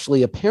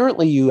actually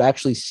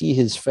see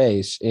his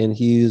face, and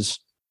he's,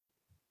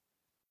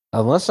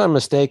 unless I'm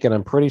mistaken,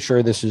 I'm pretty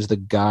sure this is the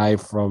guy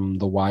from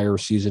The Wire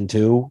season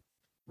 2,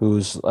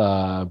 who's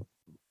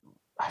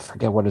I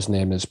forget what his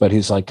name is, but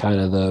he's like kind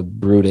of the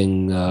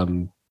brooding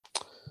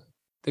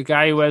the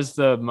guy who has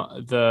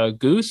the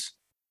goose.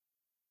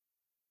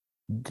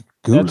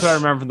 Goose? That's what I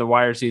remember from The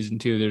Wire season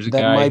 2. There's a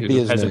That guy might be who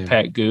his has name. a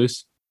pet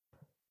goose.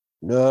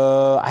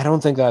 No, I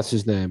don't think that's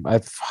his name. I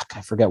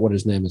forget what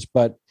his name is,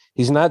 but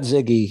he's not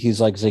Ziggy. He's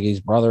like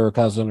Ziggy's brother or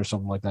cousin or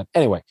something like that.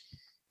 Anyway,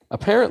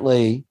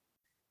 apparently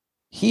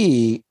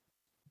he,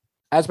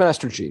 as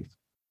Master Chief,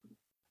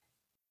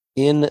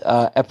 in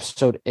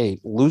episode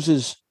 8,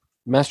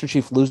 Master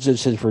Chief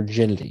loses his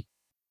virginity,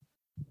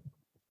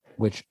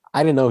 which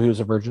I didn't know he was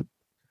a virgin.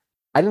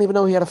 I didn't even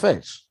know he had a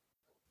face.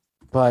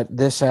 But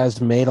this has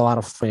made a lot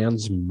of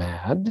fans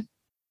mad.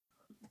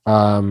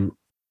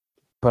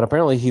 But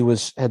apparently he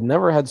had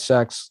never had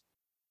sex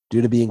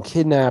due to being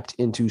kidnapped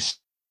into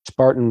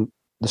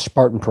the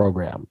Spartan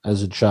program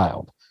as a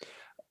child.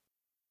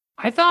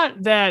 I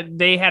thought that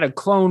they had a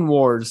Clone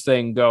Wars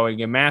thing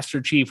going and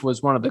Master Chief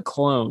was one of the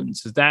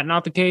clones. Is that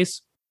not the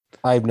case?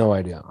 I have no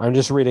idea. I'm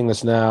just reading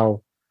this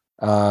now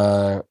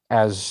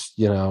as,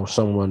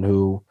 someone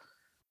who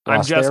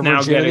I'm just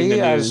now getting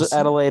the news.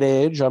 At a late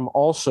age. I'm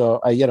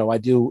also, I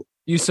do.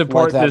 You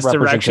support like this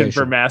direction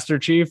for Master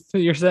Chief,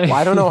 you're saying? Well,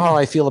 I don't know how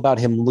I feel about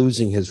him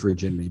losing his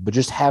virginity, but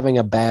just having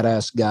a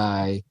badass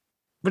guy.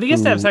 But he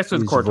gets to have sex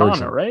with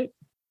Cortana, right?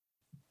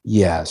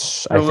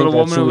 Yes. The little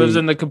woman who lives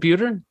in the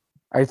computer?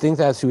 I think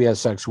that's who he has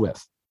sex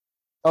with.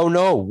 Oh,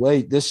 no.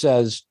 Wait, this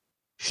says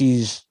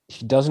he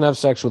doesn't have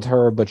sex with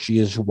her, but she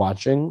is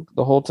watching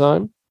the whole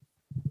time.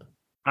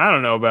 I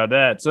don't know about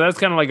that. So that's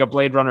kind of like a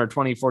Blade Runner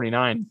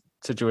 2049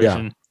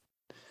 situation.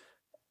 Yeah.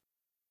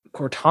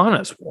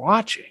 Cortana's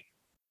watching.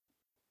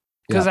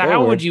 Because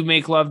how would you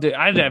make love to?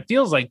 That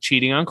feels like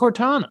cheating on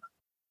Cortana.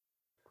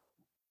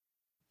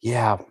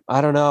 Yeah,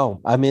 I don't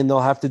know. I mean, they'll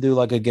have to do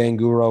like a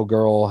Ganguro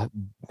girl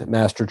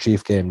Master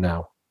Chief game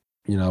now,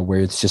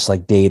 where it's just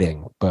like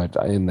dating, but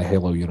in the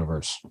Halo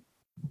universe.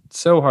 It's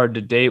so hard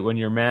to date when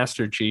you're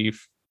Master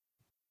Chief.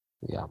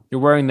 Yeah.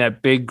 You're wearing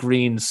that big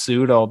green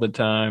suit all the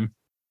time.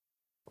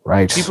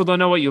 Right. People don't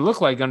know what you look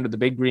like under the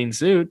big green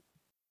suit.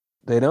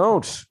 They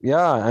don't.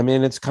 Yeah. I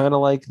mean, it's kind of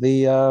like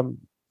the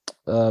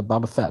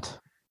Boba Fett.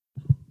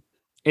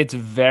 It's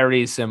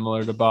very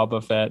similar to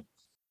Boba Fett.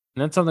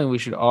 And that's something we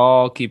should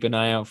all keep an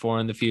eye out for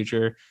in the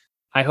future.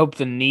 I hope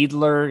the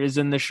Needler is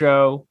in the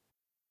show.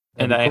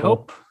 And I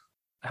hope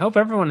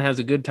everyone has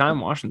a good time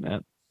watching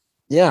that.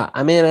 Yeah,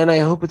 I mean, and I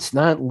hope it's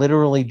not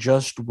literally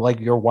just like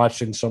you're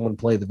watching someone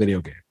play the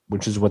video game,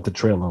 which is what the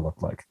trailer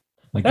looked like.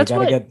 Like, you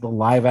gotta get the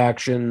live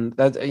action.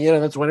 That's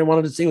what I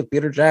wanted to see with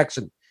Peter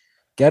Jackson.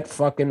 Get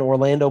fucking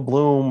Orlando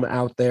Bloom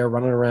out there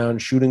running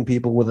around shooting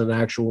people with an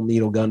actual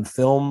needle gun.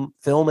 Film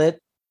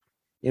it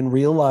in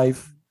real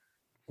life.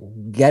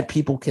 Get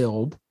people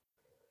killed,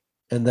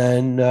 and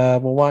then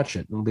we'll watch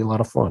it. It'll be a lot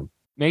of fun.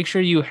 Make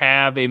sure you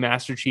have a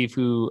Master Chief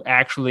who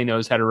actually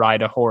knows how to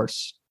ride a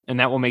horse, and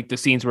that will make the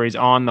scenes where he's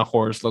on the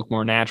horse look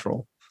more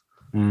natural.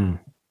 Viggo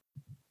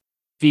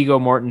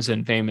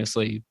Mortensen,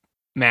 famously,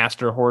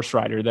 master horse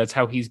rider. That's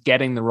how he's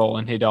getting the role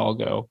in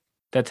Hidalgo.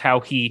 That's how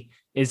he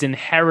is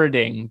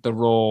inheriting the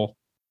role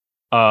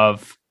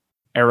of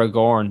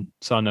Aragorn,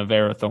 son of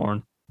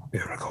Arathorn.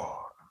 Aragorn.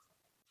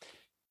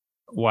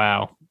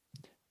 Wow.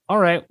 All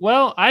right.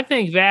 Well, I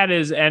think that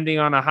is ending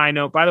on a high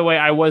note. By the way,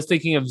 I was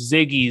thinking of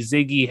Ziggy.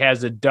 Ziggy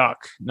has a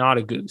duck, not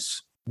a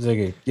goose.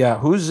 Ziggy. Yeah.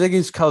 Who's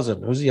Ziggy's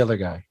cousin? Who's the other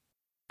guy?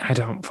 I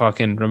don't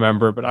fucking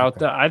remember, but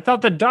I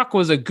thought the duck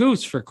was a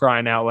goose, for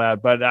crying out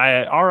loud. But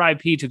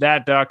RIP to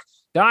that duck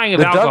dying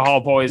of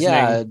alcohol poisoning.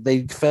 Yeah,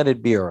 they fed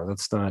it beer.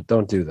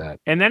 Don't do that.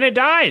 And then it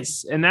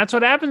dies. And that's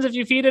what happens if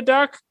you feed a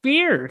duck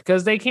beer,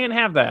 because they can't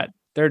have that.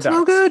 They're ducks.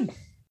 No good.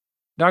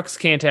 Ducks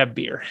can't have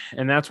beer.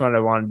 And that's what I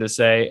wanted to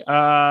say.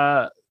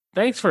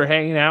 Thanks for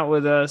hanging out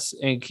with us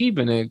and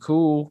keeping it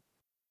cool.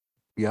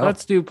 Yep.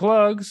 Let's do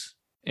plugs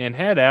and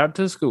head out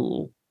to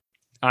school.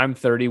 I'm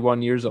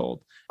 31 years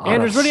old.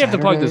 Anders, what do you have to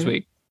plug this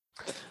week?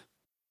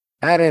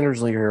 At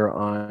Andersley here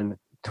on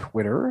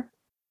Twitter.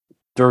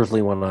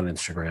 Dursley1 on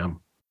Instagram.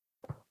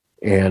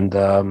 And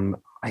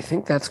I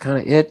think that's kind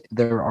of it.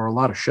 There are a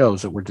lot of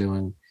shows that we're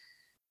doing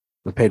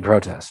with paid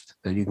protest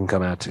that you can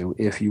come out to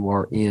if you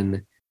are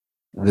in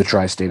the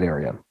tri-state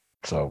area.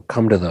 So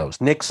come to those.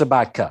 Nick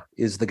Sabatka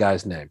is the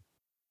guy's name.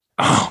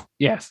 Oh,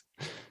 yes.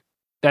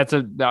 That's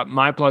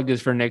my plug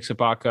is for Nick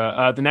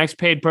Zapaka. The next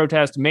paid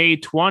protest, May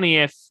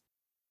 20th.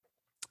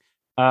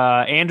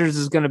 Anders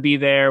is going to be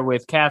there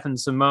with Kath and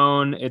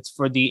Simone. It's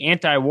for the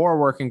anti-war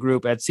working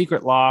group at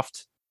Secret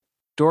Loft.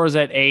 Doors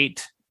at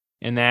 8.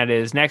 And that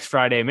is next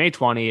Friday, May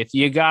 20th.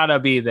 You gotta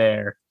be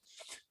there.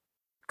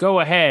 Go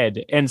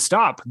ahead and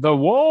stop the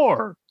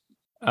war.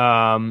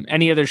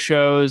 Any other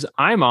shows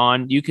I'm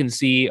on, you can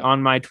see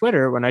on my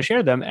Twitter when I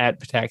share them at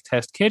Patak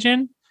Test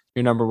Kitchen,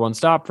 your number one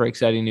stop for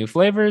exciting new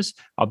flavors.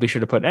 I'll be sure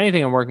to put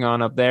anything I'm working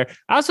on up there.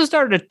 I also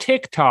started a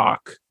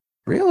TikTok.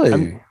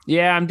 Really?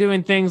 I'm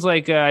doing things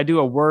like I do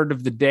a word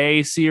of the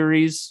day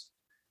series.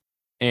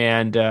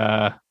 And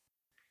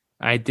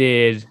I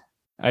did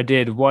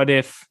what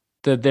if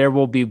the There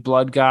Will Be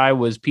Blood guy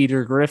was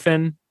Peter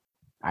Griffin?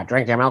 I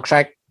drink your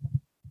milkshake.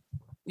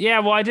 Yeah,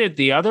 well, I did it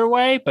the other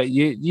way, but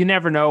you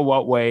never know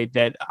what way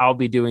that I'll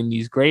be doing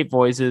these great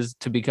voices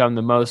to become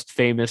the most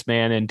famous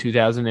man in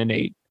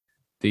 2008,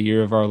 the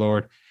year of our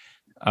Lord.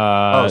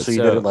 So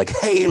you did it like,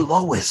 hey,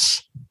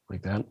 Lois,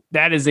 like that?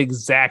 That is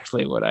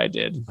exactly what I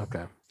did.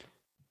 Okay.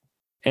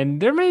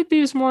 And there may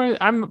be some more.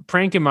 I'm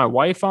pranking my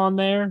wife on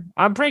there.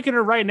 I'm pranking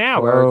her right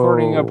now. We're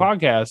recording a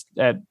podcast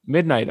at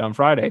midnight on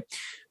Friday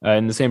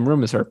in the same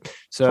room as her.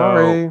 So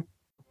sorry.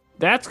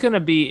 That's going to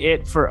be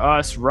it for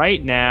us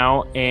right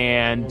now.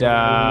 And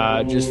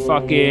just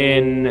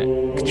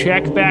fucking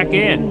check back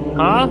in,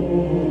 huh?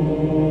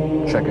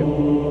 Check it.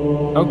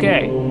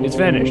 Okay, it's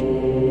finished.